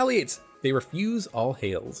and retaliates. They refuse all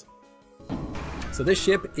hails. So this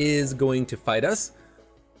ship is going to fight us.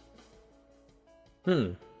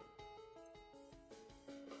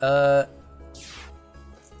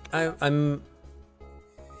 I'm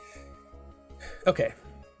okay.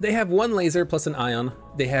 They have 1 laser plus an ion.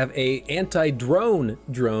 They have a anti-drone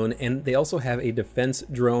drone, and they also have a defense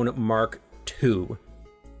drone Mark II.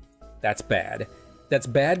 That's bad. That's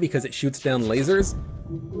bad because it shoots down lasers,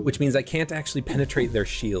 which means I can't actually penetrate their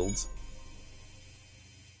shields.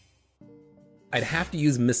 I'd have to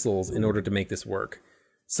use missiles in order to make this work.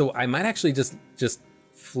 So I might actually just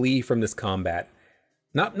flee from this combat.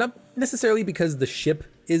 Not necessarily because the ship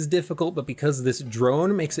is difficult, but because this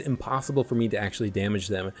drone makes it impossible for me to actually damage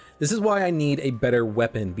them. This is why I need a better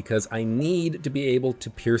weapon, because I need to be able to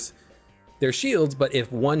pierce their shields, but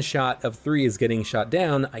if 1 shot of 3 is getting shot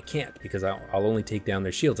down, I can't, because I'll only take down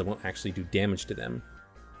their shields. I won't actually do damage to them.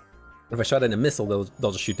 If I shot in a missile,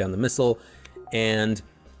 they'll just shoot down the missile, and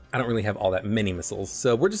I don't really have all that many missiles.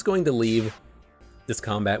 So we're just going to leave this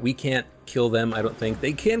combat. We can't kill them, I don't think.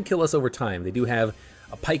 They can kill us over time. They do have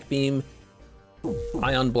a pike beam,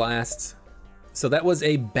 ion blasts. So that was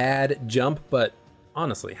a bad jump, but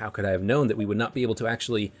honestly, how could I have known that we would not be able to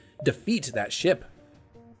actually defeat that ship?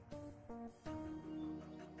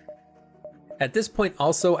 At this point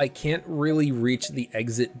also, I can't really reach the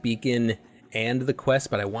exit beacon and the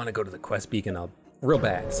quest, but I want to go to the quest beacon real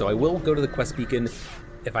bad. So I will go to the quest beacon.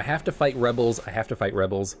 If I have to fight rebels, I have to fight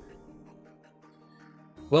rebels.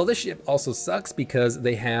 Well, this ship also sucks because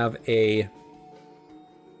they have a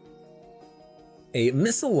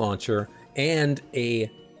missile launcher and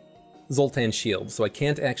a Zoltan shield, so I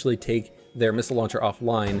can't actually take their missile launcher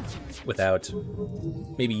offline without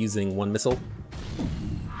maybe using one missile.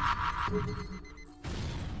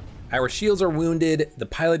 Our shields are wounded, the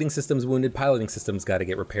piloting system's wounded, piloting system's gotta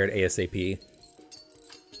get repaired ASAP.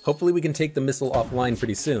 Hopefully we can take the missile offline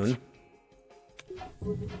pretty soon.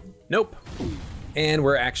 Nope. And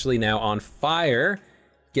we're actually now on fire.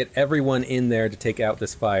 Get everyone in there to take out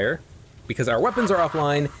this fire, because our weapons are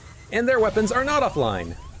offline, and their weapons are not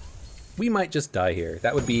offline. We might just die here.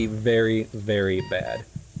 That would be very, very bad.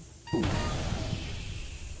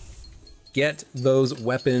 Get those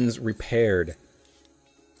weapons repaired.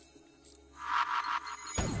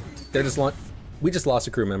 They're just we just lost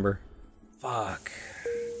a crew member. Fuck.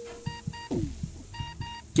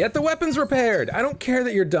 Get the weapons repaired! I don't care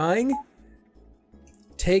that you're dying.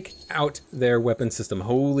 Take out their weapon system.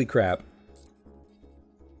 Holy crap.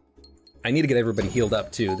 I need to get everybody healed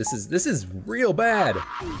up too. This is real bad.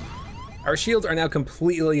 Our shields are now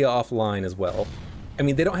completely offline as well. I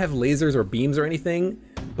mean, they don't have lasers or beams or anything,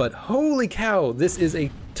 but holy cow, this is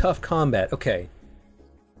a tough combat. Okay.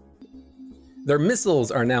 Their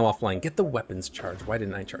missiles are now offline. Get the weapons charged. Why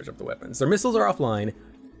didn't I charge up the weapons? Their missiles are offline.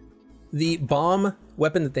 The bomb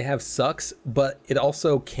weapon that they have sucks, but it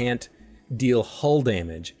also can't deal hull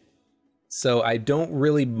damage. So I don't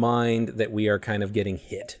really mind that we are kind of getting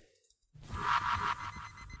hit.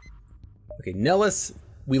 Okay, Nellis,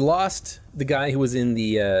 we lost the guy who was in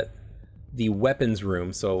the weapons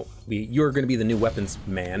room, so you're gonna be the new weapons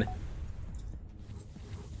man.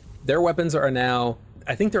 Their weapons are now,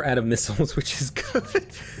 I think they're out of missiles, which is good.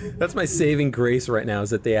 That's my saving grace right now, is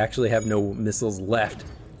that they actually have no missiles left.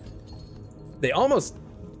 They almost,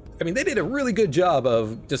 I mean, they did a really good job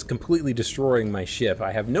of just completely destroying my ship.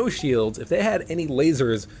 I have no shields. If they had any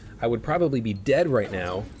lasers, I would probably be dead right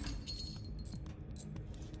now.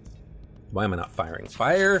 Why am I not firing?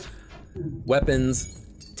 Fire weapons,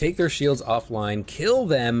 take their shields offline, kill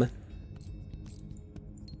them.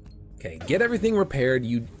 Okay, get everything repaired,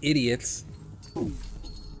 you idiots.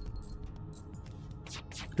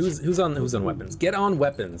 Who's on weapons? Get on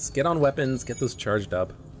weapons. Get on weapons. Get those charged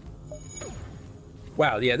up.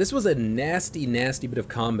 Wow, yeah, this was a nasty, nasty bit of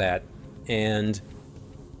combat, and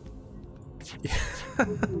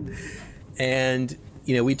and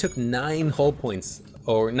you know, we took 9 hull points,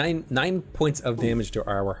 or nine points of damage to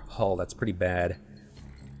our hull. That's pretty bad.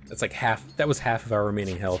 That's like half. That was half of our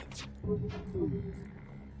remaining health.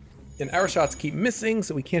 And our shots keep missing,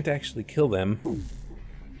 so we can't actually kill them.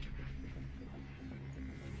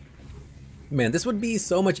 Man, this would be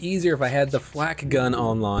so much easier if I had the flak gun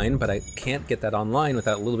online, but I can't get that online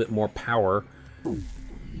without a little bit more power.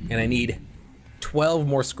 And I need 12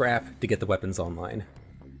 more scrap to get the weapons online.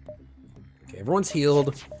 Okay, everyone's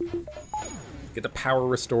healed. Get the power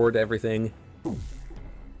restored to everything.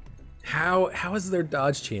 How is their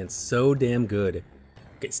dodge chance so damn good?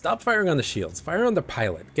 Okay, stop firing on the shields. Fire on the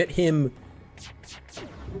pilot. Get him,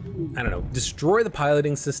 I don't know, destroy the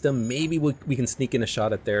piloting system. Maybe we can sneak in a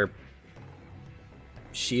shot at their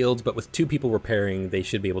shields, but with 2 people repairing, they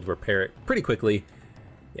should be able to repair it pretty quickly.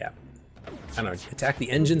 Yeah. I don't know, attack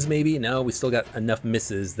the engines maybe? No, we still got enough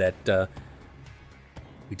misses that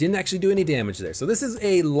we didn't actually do any damage there. So this is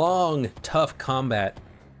a long, tough combat.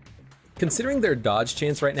 Considering their dodge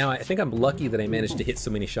chance right now, I think I'm lucky that I managed to hit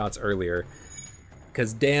so many shots earlier,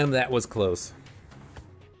 because damn, that was close.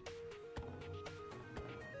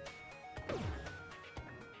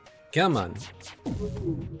 Come on.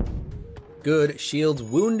 Good, shields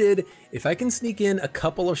wounded. If I can sneak in a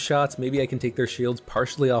couple of shots, maybe I can take their shields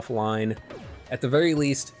partially offline. At the very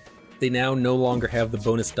least, they now no longer have the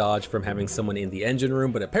bonus dodge from having someone in the engine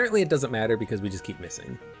room, but apparently it doesn't matter because we just keep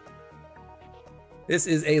missing. This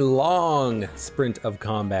is a long sprint of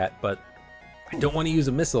combat, but I don't want to use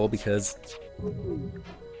a missile because,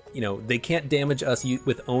 you know, they can't damage us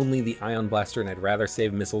with only the ion blaster, and I'd rather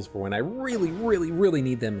save missiles for when I really, really, really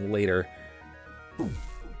need them later.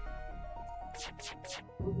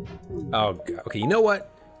 Oh, God. Okay, you know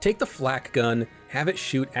what? Take the flak gun, have it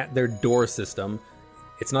shoot at their door system.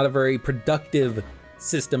 It's not a very productive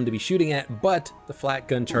system to be shooting at, but the flak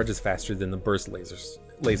gun charges faster than the burst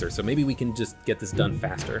laser, so maybe we can just get this done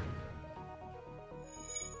faster.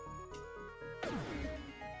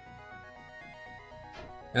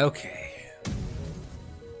 Okay.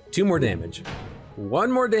 2 more damage.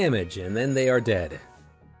 1 more damage, and then they are dead.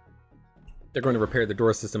 They're going to repair the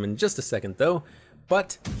door system in just a second, though,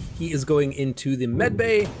 but he is going into the med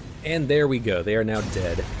bay, and there we go. They are now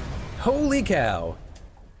dead. Holy cow.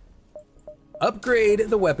 Upgrade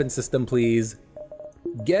the weapon system, please.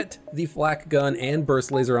 Get the flak gun and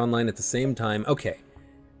burst laser online at the same time. Okay.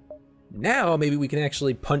 Now maybe we can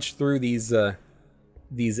actually punch through these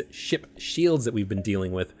these ship shields that we've been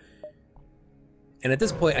dealing with. And at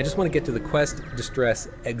this point, I just want to get to the quest, distress,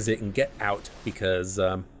 exit, and get out, because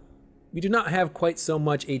we do not have quite so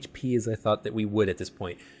much HP as I thought that we would at this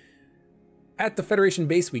point. At the Federation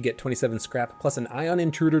base, we get 27 scrap plus an ion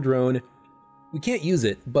intruder drone. We can't use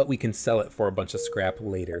it, but we can sell it for a bunch of scrap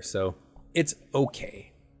later, so it's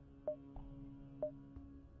okay.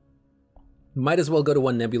 Might as well go to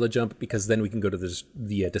one nebula jump, because then we can go to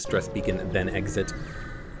the distress beacon and then exit.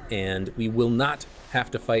 And we will not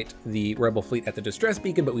have to fight the rebel fleet at the distress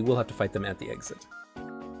beacon, but we will have to fight them at the exit.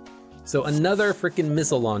 So another freaking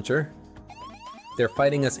missile launcher. They're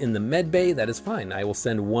fighting us in the med bay. That is fine. I will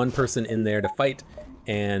send one person in there to fight,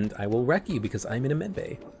 and I will wreck you because I'm in a med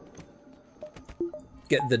bay.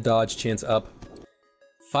 Get the dodge chance up.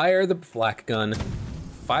 Fire the flak gun.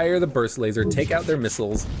 Fire the burst laser. Take out their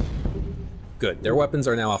missiles. Good. Their weapons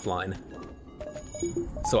are now offline.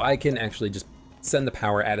 So I can actually just send the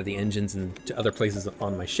power out of the engines and to other places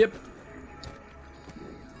on my ship.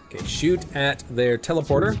 Okay, shoot at their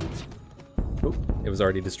teleporter. Oh, it was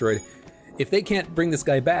already destroyed. If they can't bring this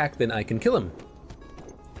guy back, then I can kill him.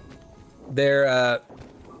 Their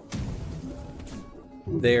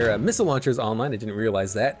missile launcher's online. I didn't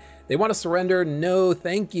realize that. They want to surrender. No,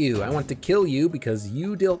 thank you. I want to kill you because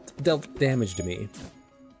you dealt damage to me.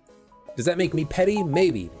 Does that make me petty?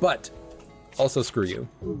 Maybe, but also screw you.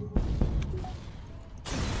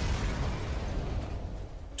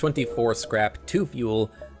 24 scrap, 2 fuel.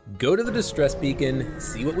 Go to the distress beacon,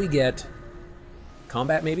 see what we get.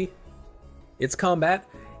 Combat, maybe? It's combat.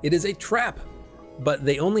 It is a trap, but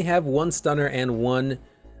they only have 1 stunner and 1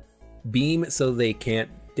 beam, so they can't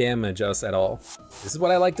damage us at all. This is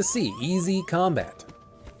what I like to see, easy combat.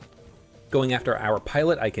 Going after our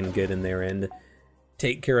pilot, I can get in there and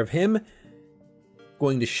take care of him.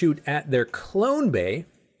 Going to shoot at their clone bay.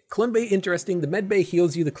 Clone bay, interesting. The med bay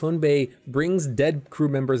heals you. The clone bay brings dead crew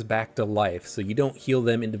members back to life. So you don't heal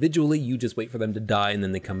them individually. You just wait for them to die and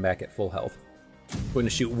then they come back at full health. Going to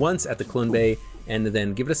shoot once at the clone bay and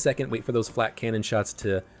then give it a second. Wait for those flat cannon shots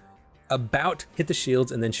to about hit the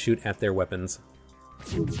shields and then shoot at their weapons.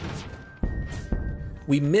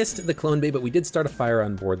 We missed the clone bay, but we did start a fire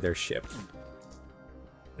on board their ship.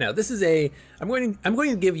 Now this is I'm going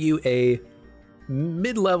to give you a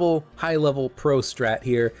mid-level, high-level pro strat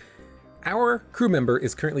here. Our crew member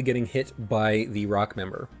is currently getting hit by the rock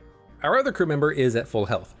member. Our other crew member is at full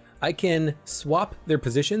health. I can swap their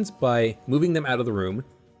positions by moving them out of the room,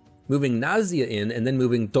 moving Nausea in, and then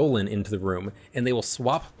moving Dolan into the room, and they will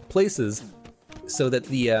swap places so that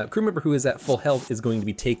the crew member who is at full health is going to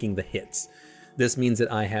be taking the hits. This means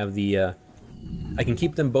that I have I can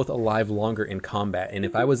keep them both alive longer in combat, and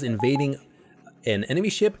if I was invading an enemy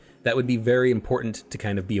ship, that would be very important to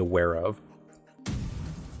kind of be aware of.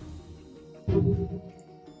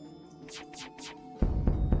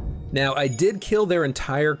 Now, I did kill their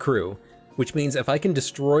entire crew, which means if I can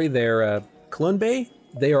destroy their clone bay,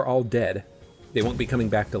 they are all dead. They won't be coming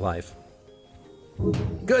back to life.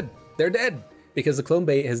 Good, they're dead, because the clone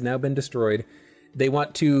bay has now been destroyed. They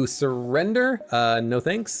want to surrender, no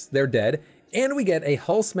thanks, they're dead. And we get a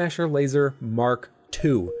Hull Smasher Laser Mark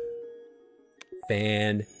II.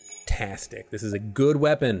 Fantastic. This is a good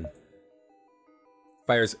weapon.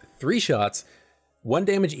 Fires 3 shots, 1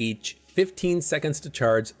 damage each, 15 seconds to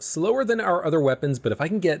charge, slower than our other weapons, but if I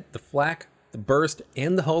can get the flak, the burst,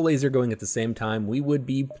 and the hull laser going at the same time, we would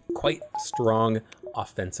be quite strong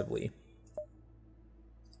offensively.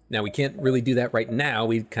 Now, we can't really do that right now.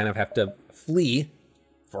 We kind of have to flee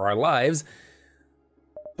for our lives.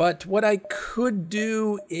 But what I could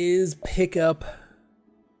do is pick up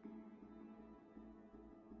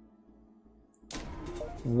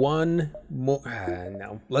one more.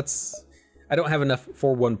 No, I don't have enough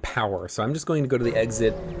for 1 power, so I'm just going to go to the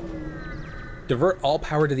exit, divert all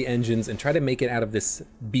power to the engines, and try to make it out of this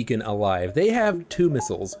beacon alive. They have 2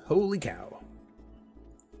 missiles. Holy cow.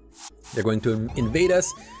 They're going to invade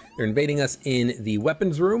us. They're invading us in the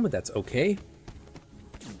weapons room. That's okay.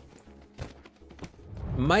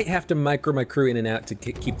 Might have to micro my crew in and out to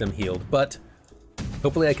keep them healed, but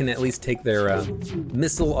hopefully I can at least take their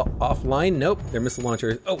missile offline. Nope, their missile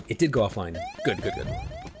launcher. Oh, it did go offline. Good, good, good.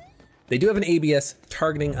 They do have an ABS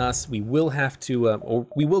targeting us. We will have to, or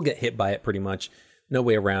we will get hit by it pretty much. No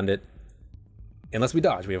way around it. Unless we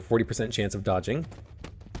dodge. We have a 40% chance of dodging.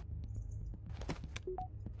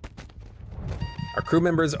 Our crew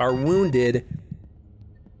members are wounded.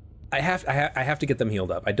 I have to get them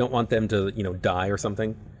healed up. I don't want them to, die or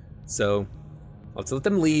something. So let's let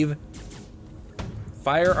them leave.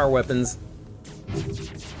 Fire our weapons.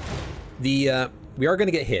 We are going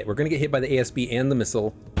to get hit. We're going to get hit by the ASB and the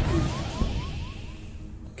missile.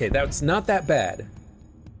 Okay, that's not that bad.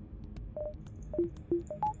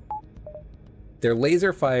 They're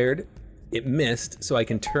laser fired. It missed, so I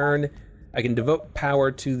can devote power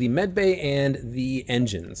to the medbay and the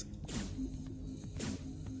engines.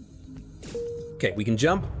 Okay, we can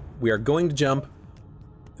jump. We are going to jump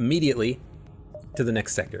immediately to the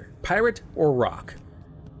next sector. Pirate or rock?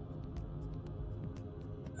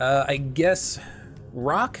 I guess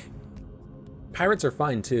rock? Pirates are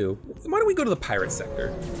fine too. Why don't we go to the pirate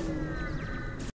sector?